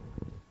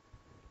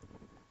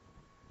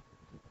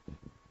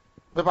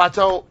pepa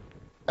chawo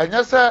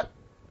enye se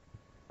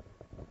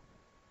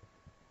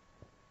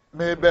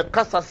me be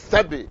kasa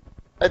sebe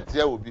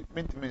etia obi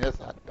mintimi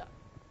yesa da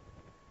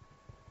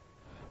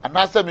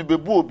anase me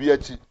bebu obi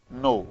achi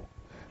no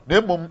na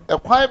emum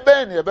ekwan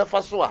ben ne be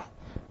fa so a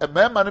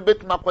emema no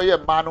betuma koye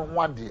ma no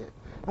ho ade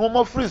no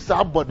mo free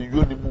sa bo ne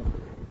yoni mu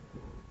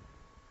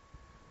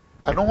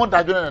eno ho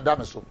dadwene na da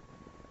me so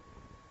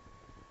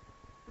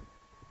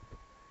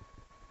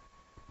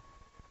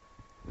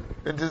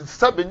enti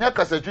sabenya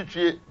kasa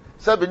twitwie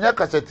sabenya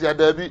kasa tia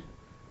da bi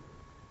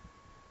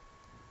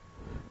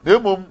na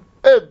emum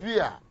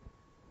ebia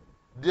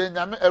de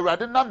nyame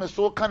awurade na me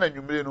so ka na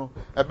nwumire no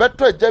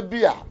ebeto agya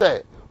bia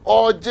se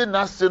oje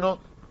na se no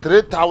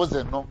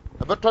 3000 no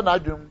ebeto na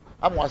adwum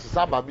ama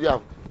asesa ba bia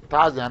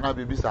 1000 na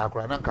bibi sa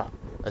akora na nka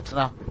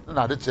etena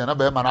na de che na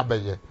be ma na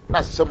beye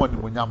na sese mo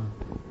nimonyam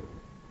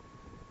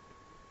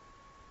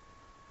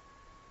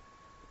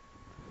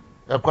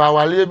ekwa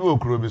awale bi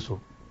okuro bi so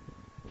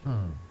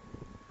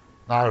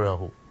na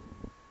reho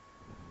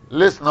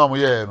list na mo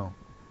ye no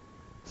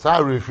sa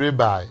refree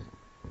by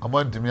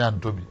amantimi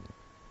antobi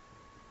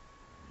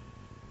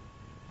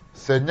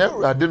senye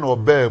urade no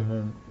ba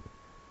mu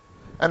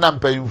ena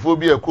mpayimfo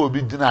bi ekọ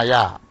obi gina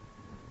ya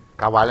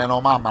kawale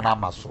no ma amana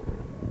maso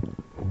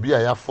obi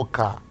aya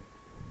foka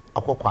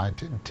akokwan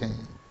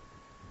tenten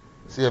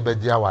se ye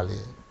bedi awale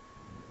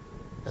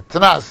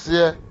etena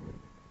ase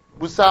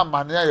busa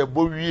amane ya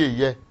bo wie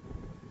ye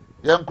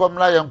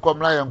yenkomla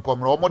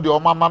omo de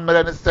omo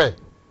amamere ne se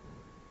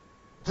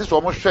ti so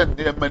omo hwe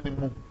ne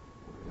manimu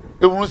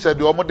ehunu se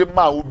de omo de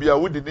ma obi a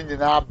wodi ni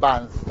nyina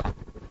abansa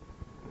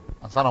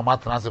ansa na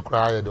matena se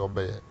kura ye de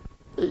obeye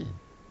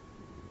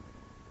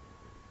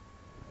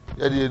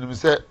ya de enum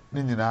se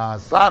ni nyina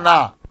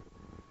sana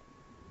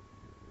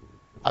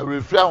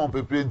awrefri awon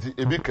pepe nti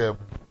ebi kam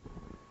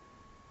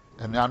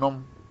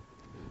enuanom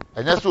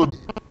enye so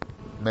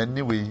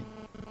mani we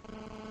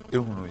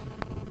ehunu yi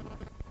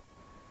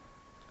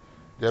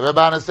de be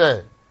ba ne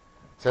se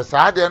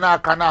saa de na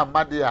aka na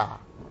amade a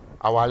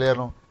awale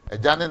no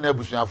eja ne na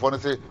abusuafo no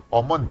se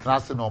omo ntena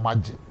se na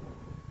omaje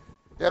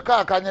ye ka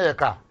aka nye ye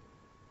ka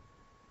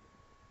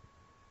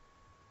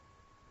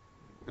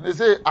ne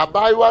se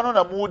abaiwa no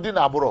na mudi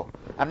na aburo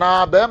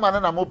ana be ma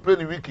na mo play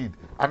ni wicked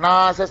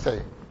ana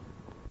sese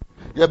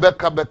ye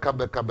beka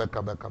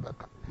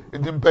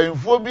ndi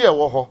mpanyimfo bi e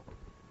wo ho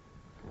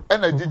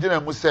ena gigina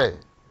mu se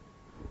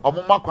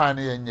omo makwan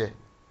ne yenye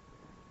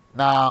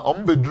na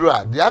omo beduru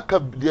a de aka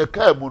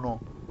mu no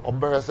omo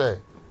be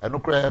se eno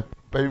kra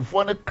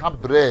mpanyimfo ne ka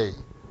bre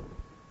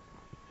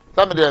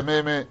same de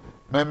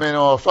me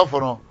no sofo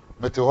no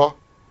mete ho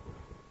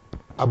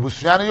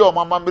abusua ne ye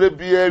omo mamre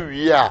bi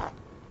awie a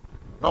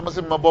no mo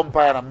se mbọ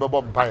mpae na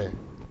mbọ mpae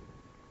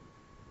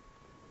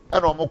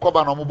ena omo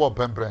koba na omo bọ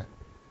pempre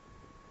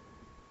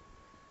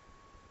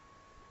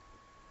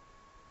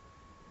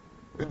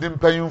ndi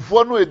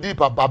mpanyimfo no edi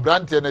papa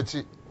brante na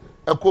chi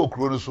ekọ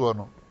okuro no so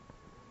no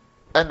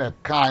ena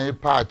kan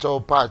pa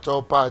chaw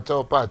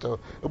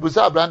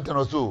ebusa brante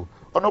no so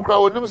ono kra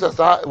wonim se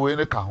sa we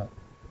ne ka ho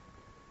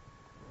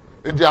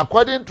ndi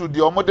according to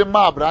the omo de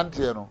ma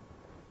brante no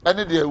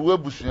ene de ewu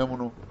abusua mu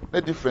no na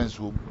difference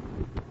wo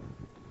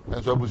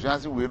enso abusua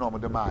se we no omo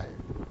de ma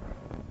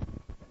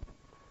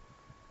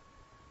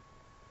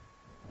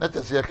na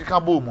tese yakeka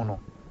bo mu no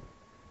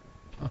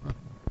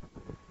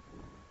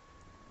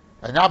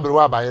anya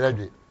abrewa abayere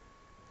dwe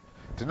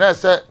tena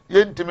se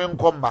yentimi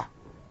nkomba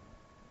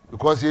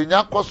because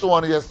yenya koso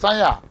won ye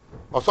san a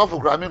osofu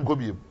kra me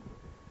nkobiem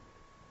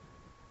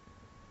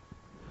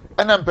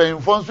ena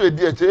mpanyimfo nso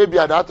edi eche ebi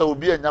adata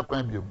obi anya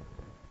kwan biem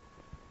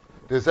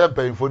de se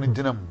mpanyimfo ni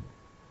gina mu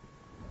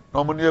na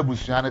omo ne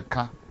abusua ne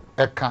ka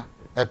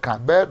eka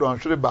be don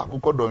hwere ba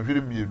akoko don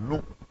hwere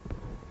mienu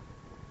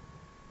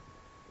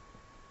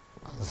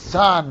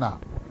sana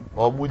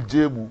omo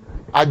jemu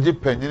age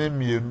panyine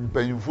mienu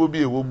panyimfo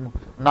bi ewo mu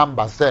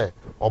number se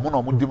omo na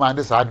omo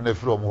demand sa ade na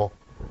firi omo ho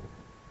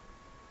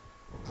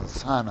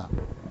sana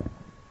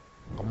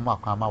omo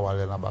makwa ma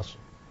wale na baso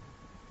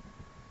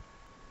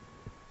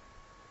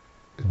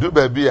du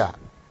ba bi a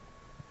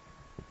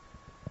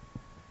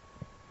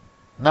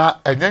na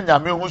enye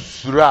nyame ho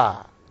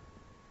sura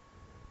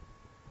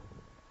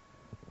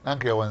na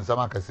nke won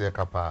sama kase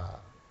kapa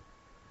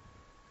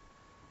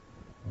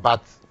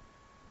but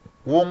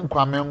won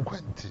kwame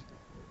nkwanti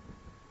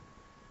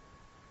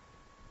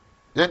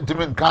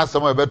yentimi nka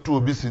asɛm a ɛbɛto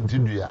obi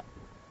sintidua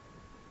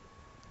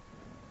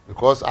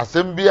because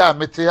asɛm bi a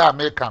mete ha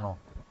meka no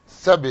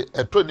sɛbe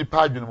ɛtɔ nipa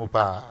adwene mu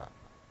paa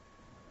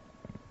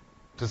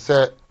te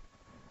sɛ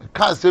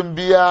ka asɛm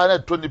biara na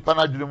ɛtɔ nipa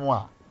no adwene mu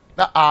a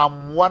na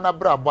ammoa na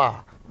brabɔ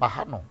a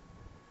maha no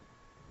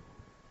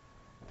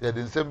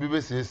yɛde nsɛm bi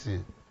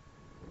bɛsiesie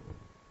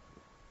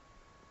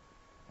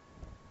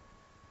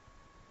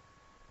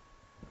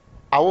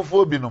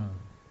awofoɔ binom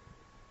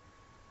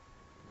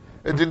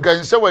ɛdi nka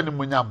nhyɛ wɔ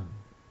animuonyam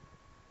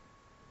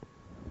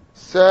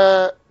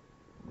sɛ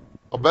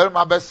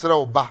ɔbarima bɛsrɛ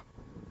wo ba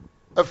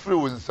afiri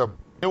wo nsɛm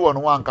ne wɔ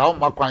no anka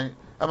woma kwan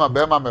ma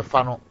bɛrima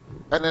mɛfa no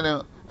ɛne ne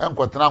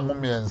nkɔtena ho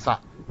mmiɛnsa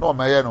na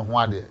ɔmɛyɛ ne ho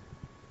adeɛ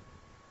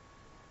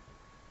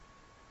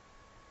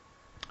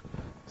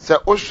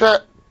sɛ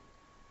wohwɛ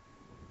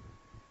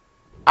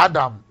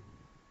Adam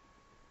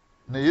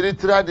ne yere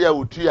tiri adeɛ a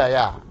wotuaeɛ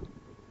a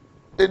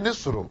ɛni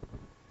soro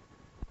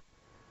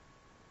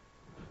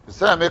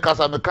sɛ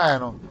mekasa mekae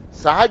no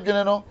saa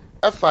adwene no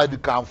ɛfa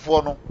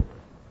adikanfoɔ no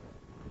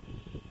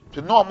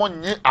nti na ɔmo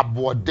nye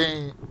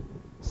aboɔden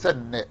sɛ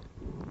nnɛ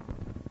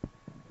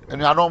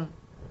anuanom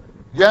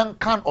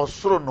yɛnka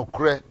ɔsoro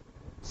nokorɛ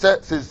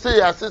sɛ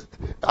sesei assist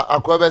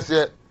akɔɛ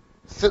bɛsɛ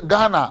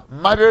Ghana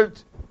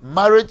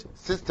marriage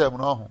system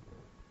no ho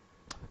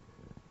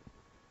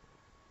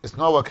it's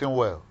not working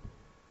well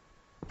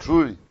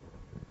truly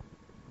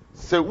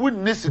sɛ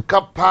wonni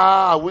sika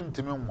paa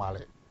wontimi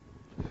nware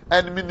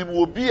and minim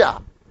obi a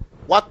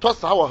watɔ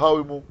saa wɔ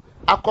haw mu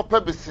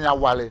akɔpɛ besia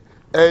wale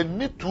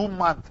any 2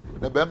 months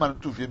na bɛrima no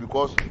tu fie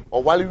because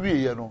ɔwale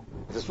wieɛ no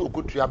ɛsɛ sɛ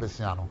ɔkɔtua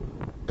besia no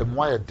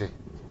ɛmmoa yɛ de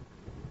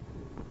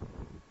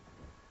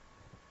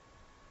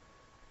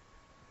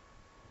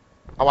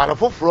aware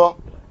foforɔ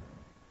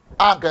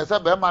anka sɛ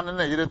bɛrima no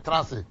na yere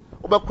trance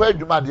wobɛkɔ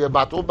adwuma deɛ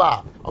but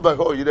woba a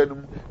wobɛhwɛ ɔyere no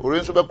mu ɔre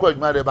nso bɛkɔ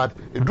adwuma deɛ but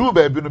ɛduu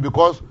baabi no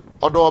because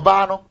ɔdɔ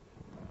ɔbaa no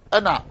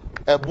ɛna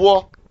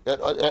ɛboɔ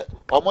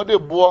ɔmɔde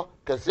boɔ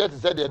kɛseɛ te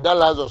sɛ deɛ da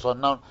Lazarus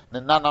ɔnam ne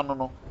nana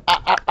no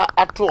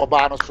ato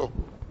ɔbaa no so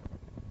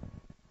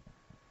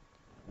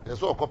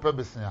yɛsɛ ɔkɔpɛ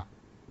besia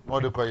na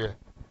ɔde kɔyɛ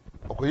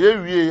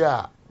ɔkɔyɛ wie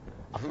a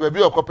afi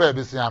baabi a ɔkɔpɛ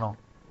besia no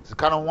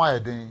sika no ho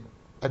ayɛ den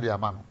ɛde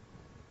ama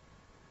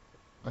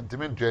no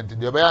ntimi ntua nti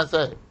deɛ ɔbɛyɛ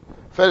sɛ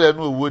fɛlɛ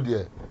no owuo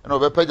deɛ ɛna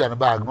ɔbɛpɛgya ne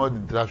baag na ɔde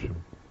ntira hwɛ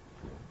mu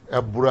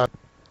ɛbura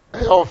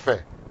ɛyɛ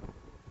ɔfɛ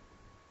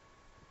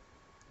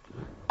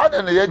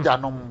ade ne yɛ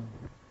gyanom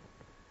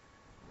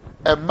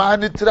ɛmaa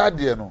ne tiri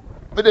adeɛ no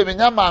mede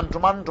menya ma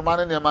ntoma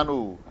ne nneɛma no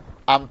o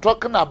I'm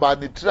talking about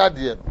ne tiri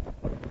adeɛ no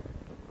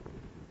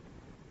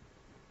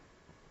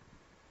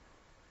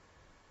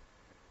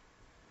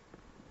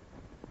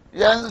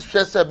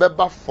yɛnhwɛ sɛ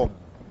bɛba fam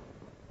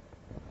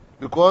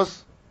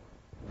because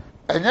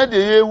ɛnyɛ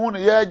deɛ yɛhu no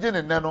yɛagye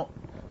ne nɛ no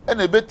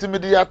ɛna ɛbɛtumi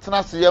de yɛatena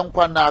ase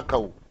yɛnkwa na aka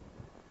o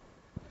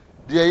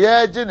deɛ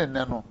yɛagye ne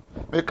nɛ no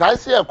mekae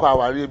sɛ yɛkɔ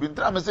awareɛ bi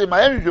ntena me sɛ ma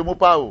yɛnhwehwɛ mu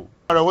paa o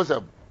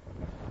arɛhosɛm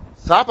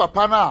saa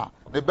papa no a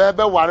ne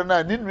bɛbɛ ware no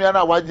a ne nnua no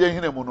a wagye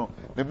ahina mu no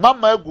ne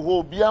mama agu hɔ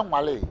obi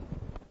anwale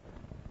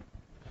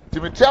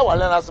timitia wale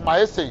no ase ma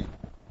ayɛ sei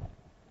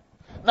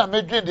na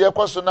medwen deɛ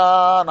ɛkɔ so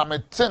na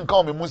mete nka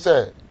wɔ me mu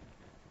sɛ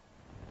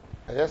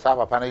ɛyɛ saa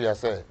papa no yɛ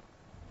sɛ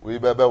oyi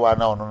bɛbɛ ware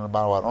no a ɔno no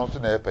ba ware no nso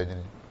na ɛyɛ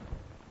panyini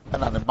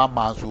ɛna ne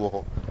mama nso wɔ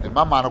hɔ ne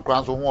mama no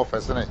koraa nso ho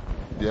ɔfɛ sene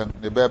deɛ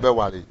ne bɛbɛ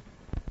ware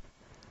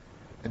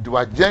nti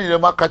wagye anyina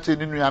mu aka kyerɛ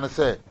ne nua no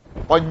sɛ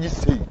ɔnye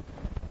sei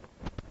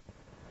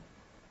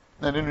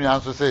na ne nua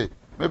nso sɛ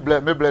me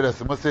blɛ dɛ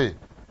sɛ say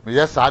me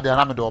yɛ saa deɛ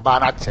na me de ɔbaa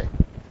no akyɛ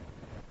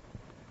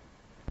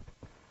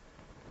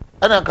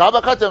ɛna nka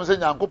wobɛka kyerɛ m sɛ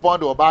Nyankopɔn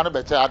de ɔbaa no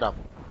bɛkyɛ Adam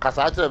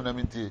kasa kyerɛ m na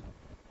mentie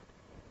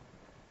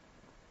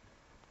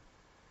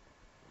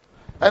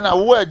ɛna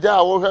wo agya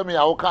a wohwɛ me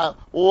a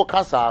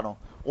woka saa no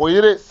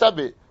oyere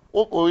sɛbe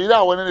oyere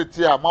a wɔne ne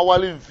tie a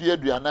mawale mfie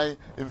aduanan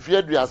mfie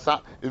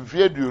aduasa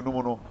mfie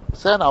aduonum no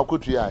sɛ na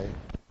wokɔtua ayɛ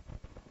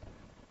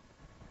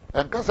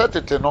ɛnka sɛ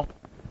tete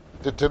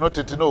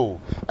no o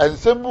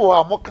ensem bi wo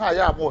a mo ka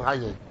ya mo ha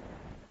ye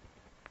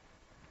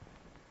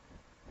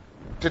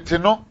tete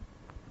no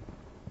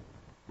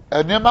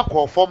enema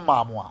kɔfɔ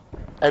maamo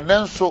a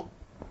enen so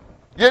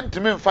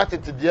yentimi mfa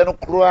tete de no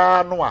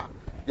kroa no a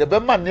ye be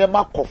ma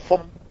nema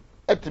kɔfɔm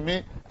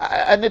etimi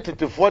ene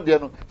tetefo de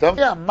no tam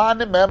ya ma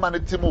ne mema ne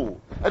timu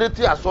ene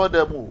ti aso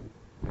da mu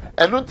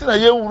enu ntina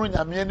ye nhuru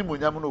nyame ani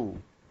monyam no o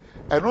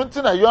enu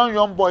ntina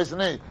young boys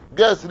ne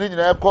girls ne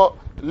nyina ekɔ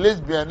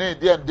lesbian ne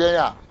den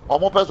a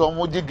ọmọ pẹsẹ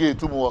ọmọ jige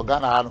tu mu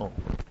Ghana ha no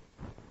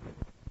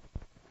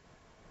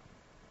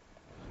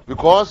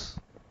because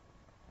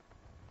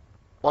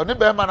oni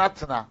be ma na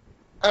tena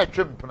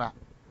etwe mpena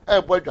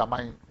ebo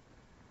adwaman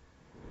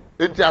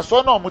enti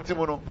aso na ọmọ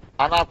timu no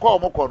anakọ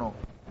ọmọ kọ no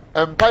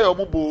empire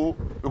ọmọ bo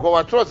because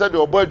wa trust say the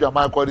obo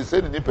adwaman kọ the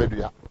say ni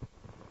nipadua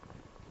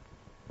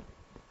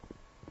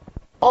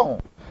oh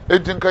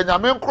enti nka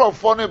nyame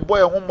nkrofo no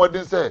boy ho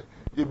modin say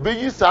ye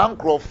beyi sa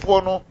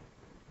nkrofo no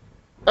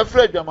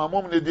efra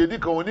adwamamom ne de di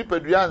ka oni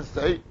padua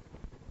ansai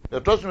ye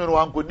tosumi no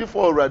wankodi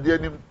fo awurade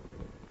anim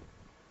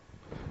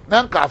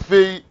na nka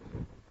afei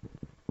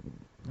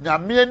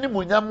nyame anim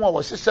nyam a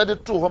wo hyehye de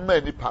to ho ma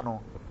nipa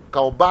no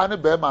ka oba ne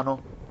bema no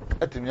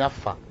atimi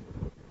afa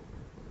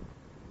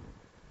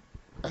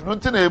enu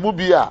nti na emu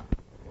bi a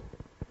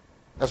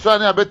eso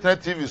ani abetena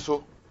TV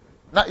so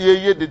na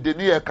ye dede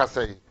ni ye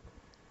kasai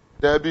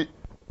da bi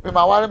me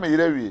ma ware me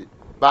yire wie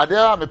ba de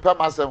a me pa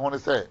masem ho ne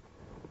se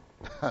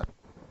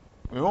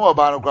me hu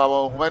oba no kwa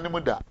wo huma ni mu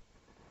da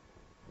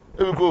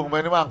ebi ko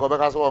huma ni man ko be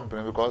ka so wo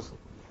mpene because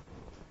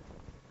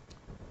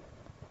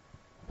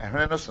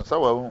ehwe no so sa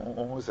wa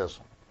hu se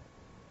so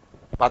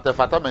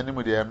fata mani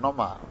mu de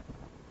normal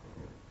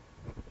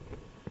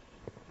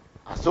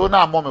aso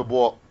na amọ me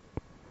bo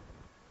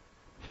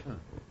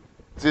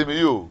timi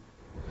yo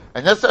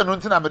enya se no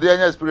ntina me de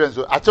enya experience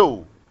o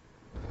acho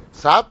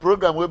sa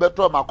program we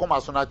beto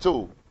makoma so na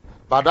acho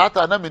but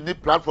that na me ni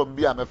platform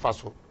bi a me fa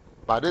so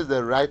but this is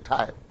the right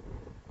time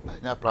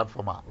enya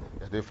platform a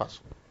de fa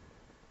so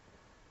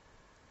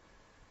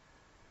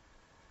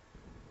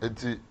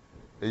enti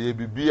eye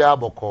bibia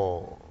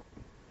boko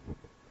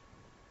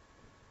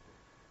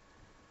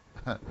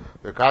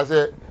because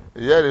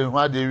ye hu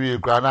ade wi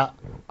ekra na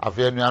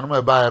afi anuanum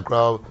e ba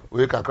ekra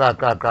we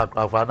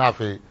kakra fa na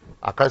afi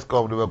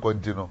akascom de be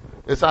continue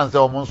esan se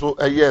omo nso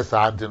eye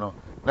sa ade no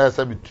na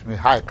ese bitumi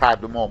high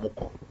card mo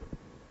omukọ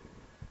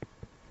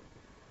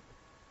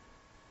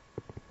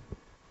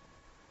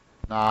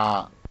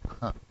na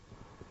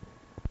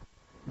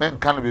men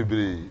kan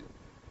bibiri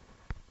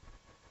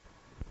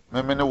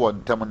men ne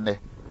won tem ne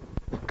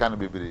kan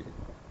bibiri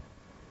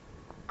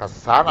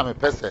kasa na me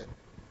pese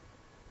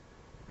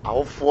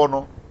awofo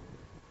no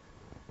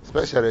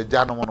special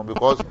ejano no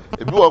because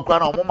ebi wo kwa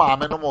na omo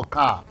maame no mo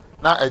ka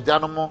na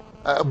ejano mo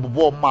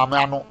bubo maame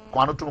ano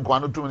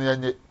kwano tum ne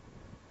anye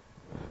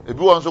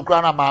ebi wo nso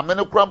kwa na maame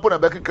ne kura mpo na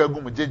bekeka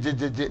gum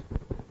jejejeje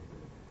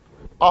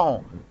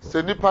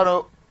se nipa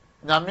no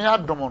nyame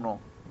adom no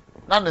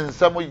na ne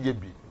nsam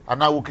yebi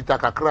ana wo kita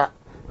kakra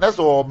na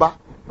so oba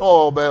na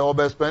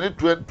oba spend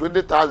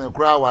 20,000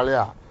 kura wale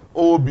a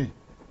obi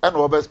and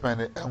oba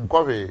spend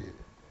enkowe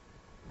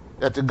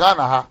yet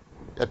Ghana ha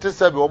yete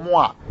sebe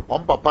omo a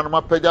papa no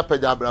mapaja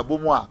abrabo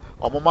mu a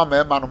omo ma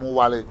mema no mu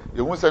wale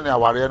yehu se ne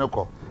aware ne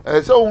ko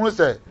se ohun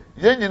se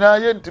ye nyina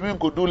ye ntimi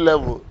nkodu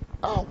level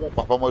mo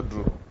papa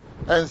maduru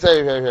en se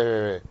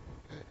hwehwehwe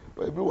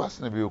bi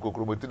wasne bi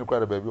kokromoti ne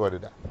kwara ba bi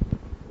odeda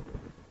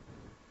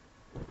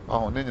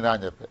ne nyina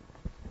anyepe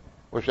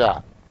wo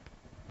hwa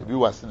bi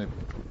wasne bi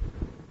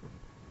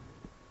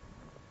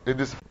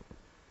edis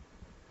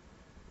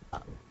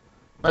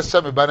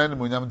mesha me bana ni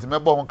munyam nti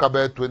mebo ho ka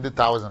ba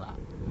 20,000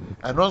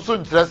 eno nso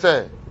nkyere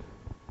se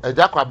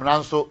eja kwabena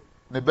nso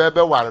ne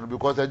bebe ware no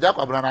because eja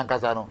kwabena na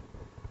nkasa no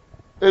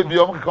ebi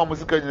o mkeka mo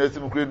sika nyina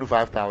sim kure nu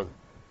 5,000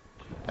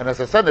 ena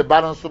se ne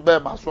ba nso be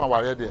ma so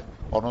ware de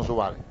ono nso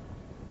ware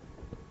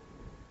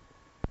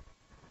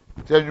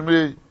ti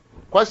anwumre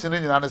question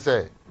nyina ne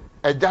se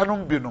eja no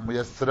binum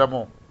ye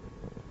sremo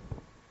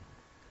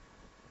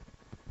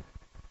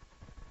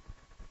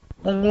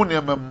mungu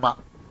ne memma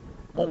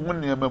mungu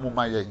ne memu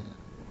ma yen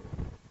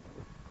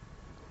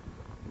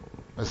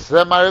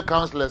Semari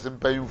counselors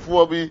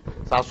mpanyimfo bi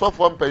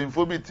sasofo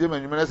mpanyimfo bi tie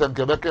manwumene se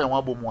nkebeka en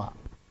wabomu a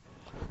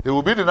they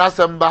will be the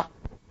nasemba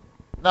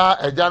na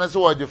eja ne se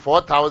woje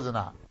 4,000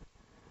 a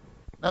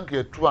na nke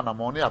etu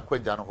anamo ne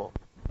akwaja no ho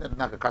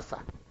na kakasa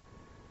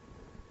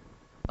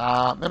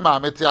na me ma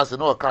meti ase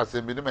no ka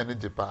ase bi ne mani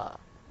jipa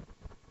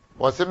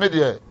wo se me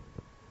de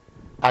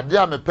ade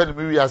a me pene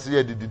me wiase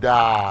ye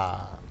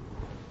didida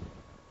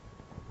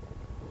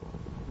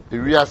e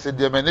wiase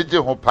de mani je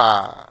ho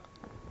pa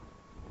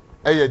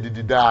eye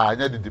didida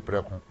anya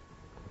didipreko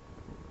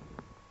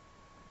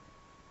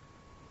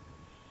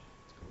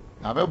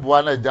na me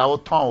boa na ja wo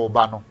ton wo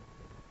ba no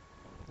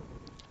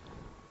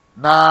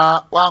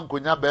na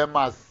wankonya be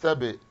ma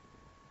sebe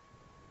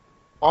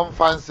on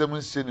fansem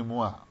nhyeni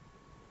mu a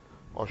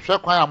ohwe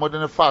kwan amode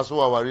ne fa so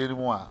waware ni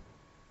mu a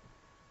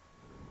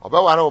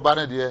obeware wo ba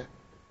ne de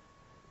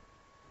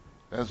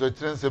enso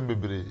tirensem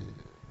bebre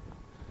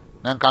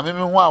na nka me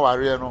hu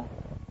aware no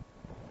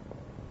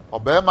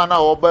obema na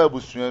wo ba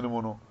abusua ni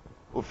mu no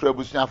ofra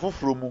abusua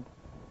foforo mu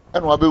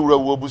ena wa bewura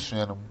wo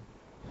abusua no mu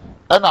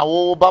ena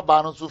wo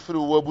baba no so firi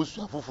wo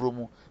abusua foforo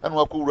mu ena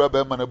wa ko wura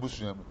ba ma na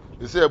abusua mu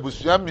ese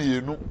abusua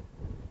mienu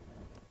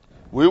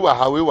we wa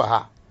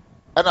ha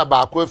ena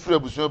ba ko afiri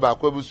abusua ba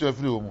ko abusua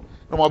firi wo mu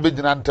na mo be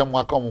gina ntem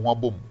aka mo ho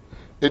abom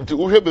enti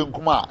wo hwe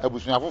benkum a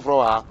abusua foforo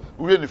wa ha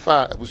wo hwe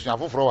nifa abusua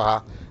foforo wa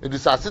ha enti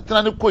sa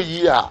setena ne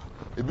koyi a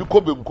ebi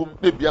ko benkum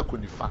na bia ko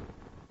nifa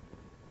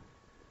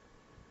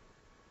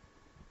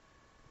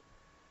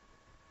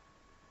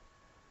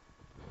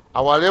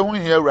awale hu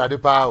hia awurade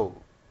pa o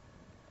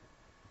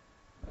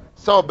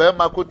so be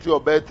ma kotu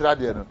obe tra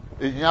de no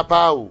ehia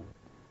pa o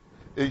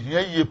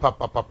ehia yie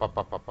papa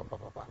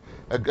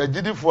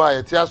agidifo a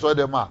yete aso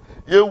dem a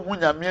ye hu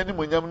nyame ani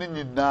monyam ni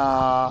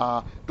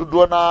nyina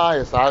dodo na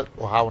ye sa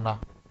ohaw na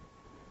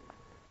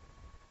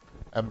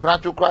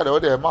empratwe kwa de o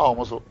de ma o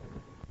mo so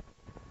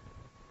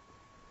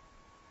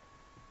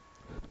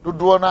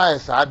dodo na ye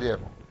sa de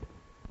no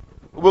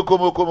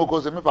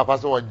ubekomoko se mi papa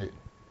se wonye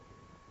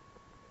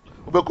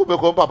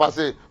ubekomoko papa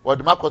se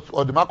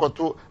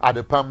odimakoto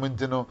adepam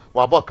ntino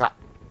waboka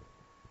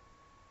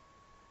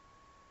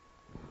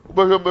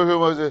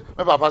ubehwe se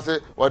mi papa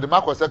se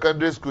odimakọ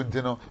secondary school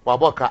ntino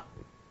waboka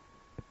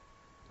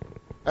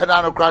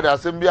ena no crowd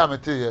asem bi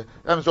amete ye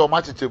em se o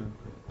machichem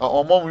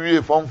omom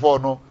wie form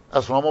 4 no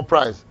eso omom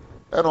prize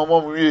ena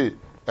omom wie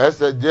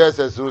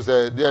JSS so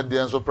se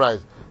den so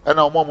prize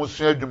ena omom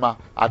sua adwuma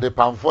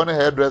adepamfo ne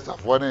hairdresser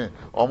fo ne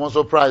omom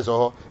so prize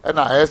ho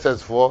ena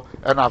SS fo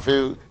ena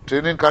fe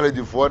training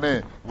college fo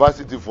ne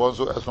varsity fo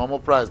so eso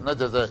omom prize na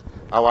je se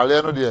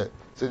awale no de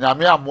se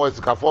nyame amo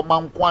esikafo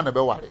manko an be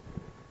ware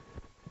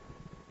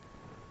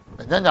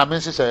nyame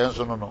nhyehyɛ yɛn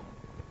so no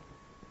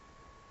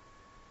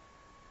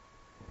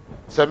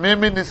sɛ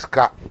mimi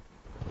niska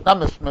na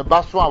me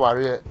ba so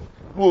aware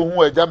no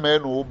ohun agya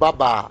man no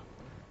baba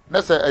na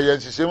sɛ ɛyɛ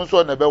nhyehyɛ mu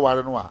so na be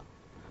ware no a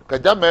ka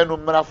agya man no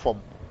mmra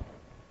fam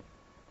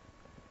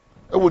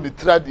ɛwɔ ni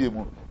tradie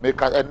mu me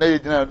ka ɛna yɛ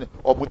gyina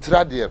ɔmo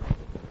tradie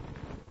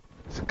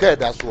sika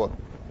ɛda so no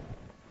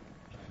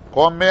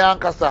kɔ me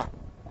ankasa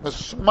me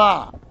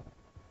sma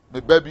me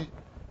baby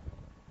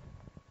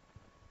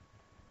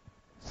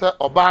sɛ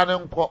ɔbaa ne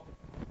nkɔ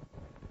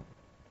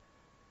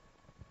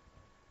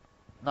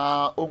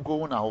na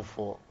onko na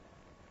hofo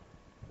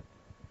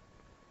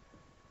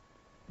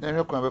na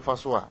hwɛ kwan bɛfa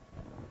so a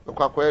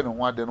bɛkɔ akɔyɛ ne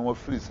ho ade no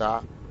wafiri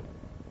saa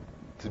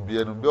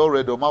tibia no be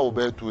already ɔma wo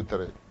bɛyɛ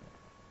 2-3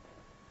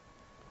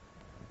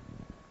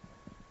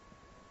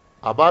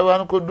 abaayewa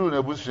no kɔduu na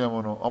abusua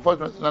mu no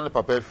unfortunately na ne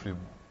papa afiri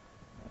mu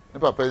ne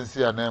papa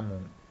nsi anan mu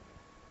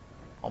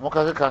ɔmo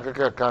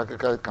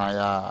kakeka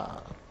ya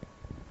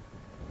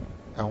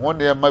ɛho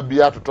nneɛma bi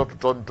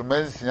atotɔ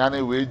ntoma nsia ne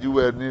weegi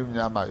wɔ ne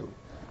nyama yo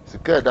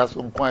sika ɛda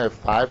so nkwa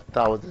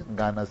 5,000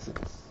 Ghana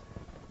cedis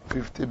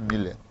 50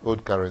 million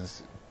old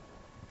currency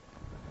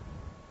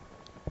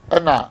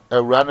ɛna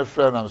awura ne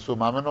frɛ nam so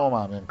maame no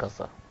maame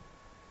nkasa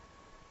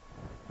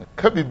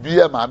ka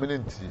bibia maame ne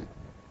ntie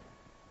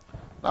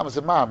na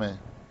mse maame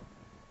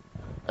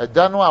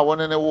agya no a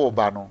wɔne ne wo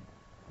ba no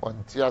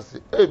ɔnte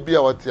ase ebi a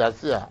wɔte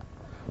ase a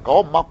ka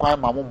ɔmma kwan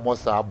ma mo mmɔ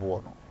saa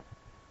aboɔ no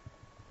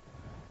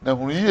na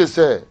hunu yie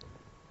sɛ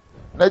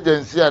na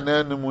agency a na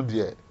anim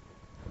deɛ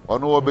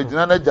ɔno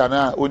obegyina na agya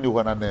na oni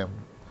hɔ na nam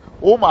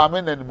wo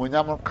maame na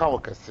nimonyam ka wo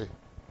kɛse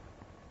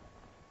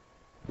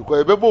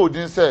because ebebo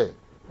odin sɛ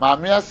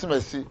maame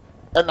asemasi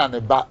ɛna ne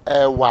ba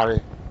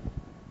ɛware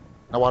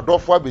na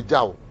wadɔfo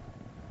abegya wo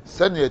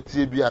sɛnea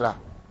tie biara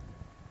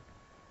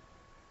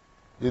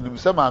yenim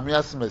sɛ maame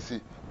asemasi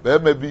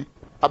bɛrima bi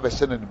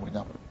abɛhyɛ na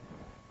nimonyam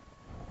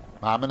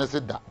maame ne se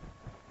da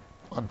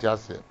ɔnte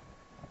ase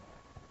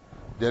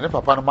de ne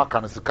papa no maka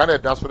no sika na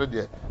ɛda so ne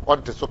deɛ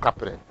ɔnte so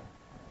kapre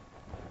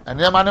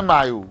ɛnneɛma ne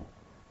maayo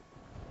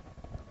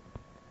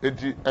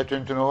enti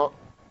ɛtwentwene hɔ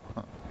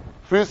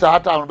free saa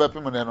ata no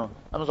bɛpem ne no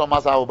ɛm sɛ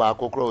ɔmasa wo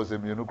baako kora wɔ sɛ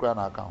mmienu kora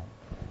na aka ho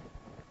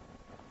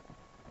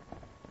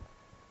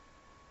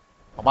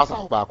ɔmasa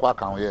wo baako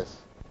aka ho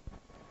yes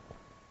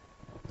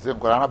sɛ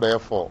nkɔla na bɛyɛ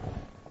 4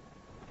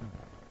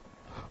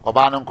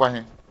 ɔbaa no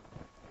nkɔhe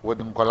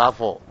wɔde nkɔla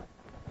 4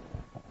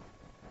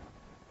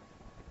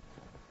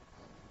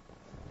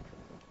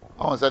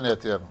 ɔn sɛ ne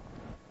ɛteɛ no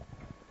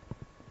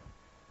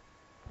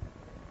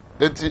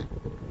enti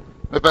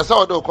mepɛ sɛ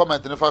wɔde wo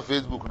comment ne fa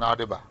Facebook na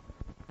wɔde ba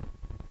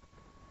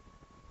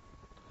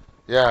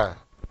yeah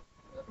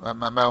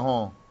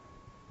ho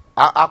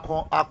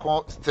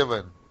Ako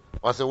Steven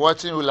was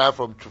watching you live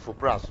from Trufo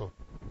Praso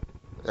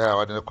yeah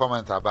wɔde the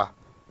comment aba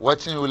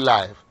watching you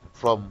live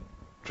from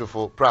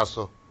Trufo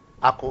Praso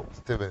Ako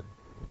Steven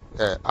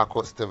yeah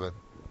Ako Steven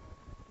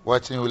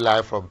watching you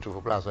live from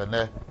Trufo Praso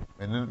and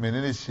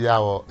menini hyia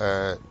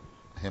wɔ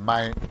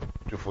Himan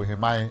Trufo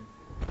Himan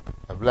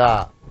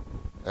abla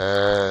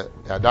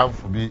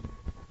yadamfo bi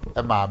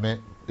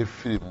maame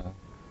efiri mu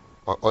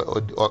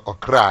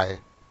ɔkrae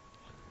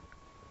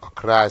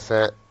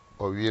sɛ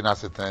ɔwie na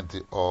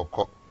setenti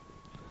ɔkɔ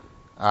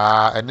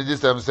ɛne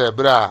gisɛm sɛ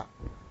bra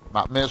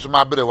me nso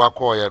ma bere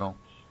wakɔɔyɛ no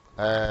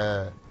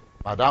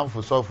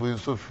madamfo sɔfo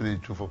nso firi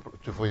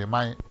Trufo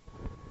Himan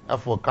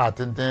ɛfo kaa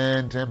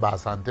tententen ba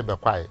asante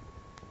bɛkwae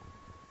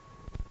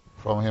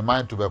from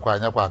Himan to bɛkwae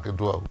nyɛ kɔ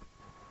aketewa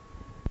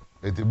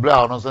eti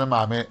bra ɔno nso ne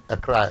maame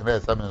ɛkrae na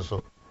ɛsɛ me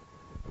nso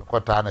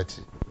kɔtaa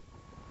n'akyi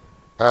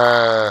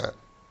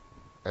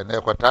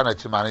ɛnɛ kɔtaa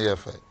n'akyi ma ne yɛ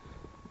fɛ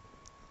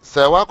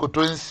sɛ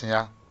wakoto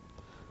nsia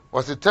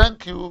wɔsi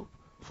thank you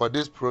for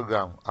this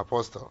program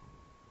Apostle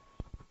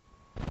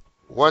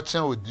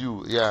watching with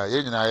you yeah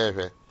yɛn nyinaa yɛ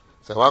hwɛ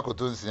sɛ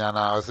wakoto nsia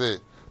na ɔsi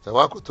sɛ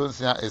wakoto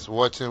nsia is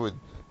watching with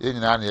yɛn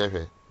nyinaa na yɛ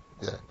hwɛ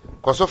yeah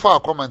kɔsɔ fa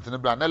comment ne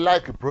bla ne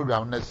like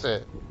program ne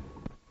sɛ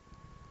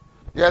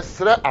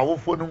yɛsrɛ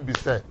awofo no bi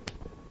sɛ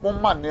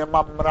Mumma near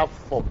Mamma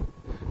form.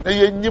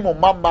 Nay, you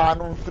mamma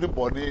no free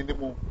body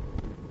anymore.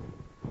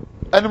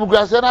 And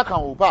Mugasena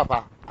can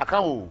papa, I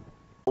can't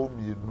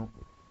me no.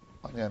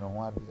 I know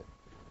one day.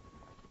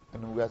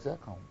 And Mugasena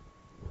can.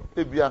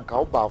 Maybe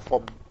uncle bar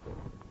form.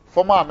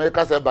 For my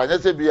makers and by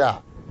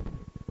Nesebia.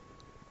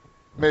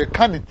 May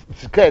can it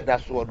scare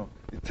that one.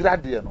 It's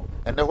radiano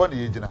and the one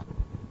age now.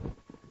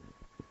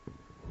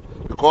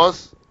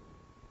 Because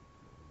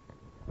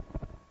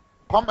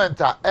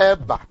commenter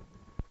ever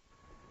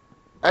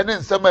and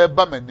in some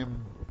bamanim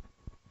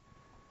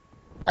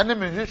and the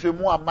musician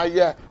more my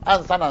year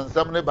and son and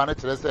some banner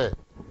say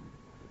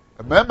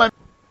a man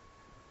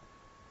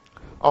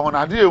on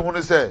idea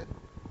who say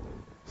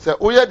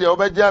oh yeah the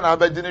obejan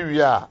abedini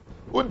we are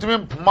won't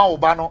mean puma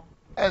bano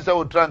and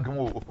so trunk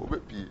move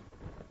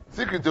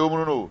secret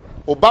no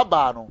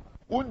obabano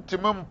won't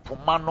mean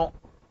pumano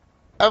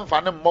and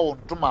fanning more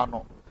to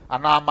mano.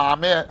 And I'm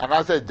and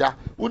I said, Ja,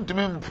 wouldn't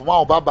mean from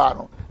our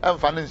babano, and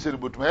fanning silly,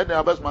 but my head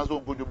best man's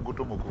own good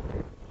mutomoko.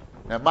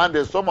 A man,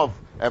 there's some of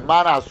a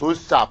man are so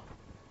sharp.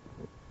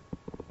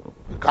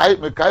 Kai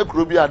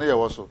Krubian here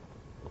also.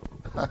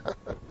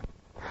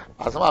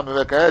 As I'm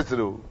a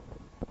through.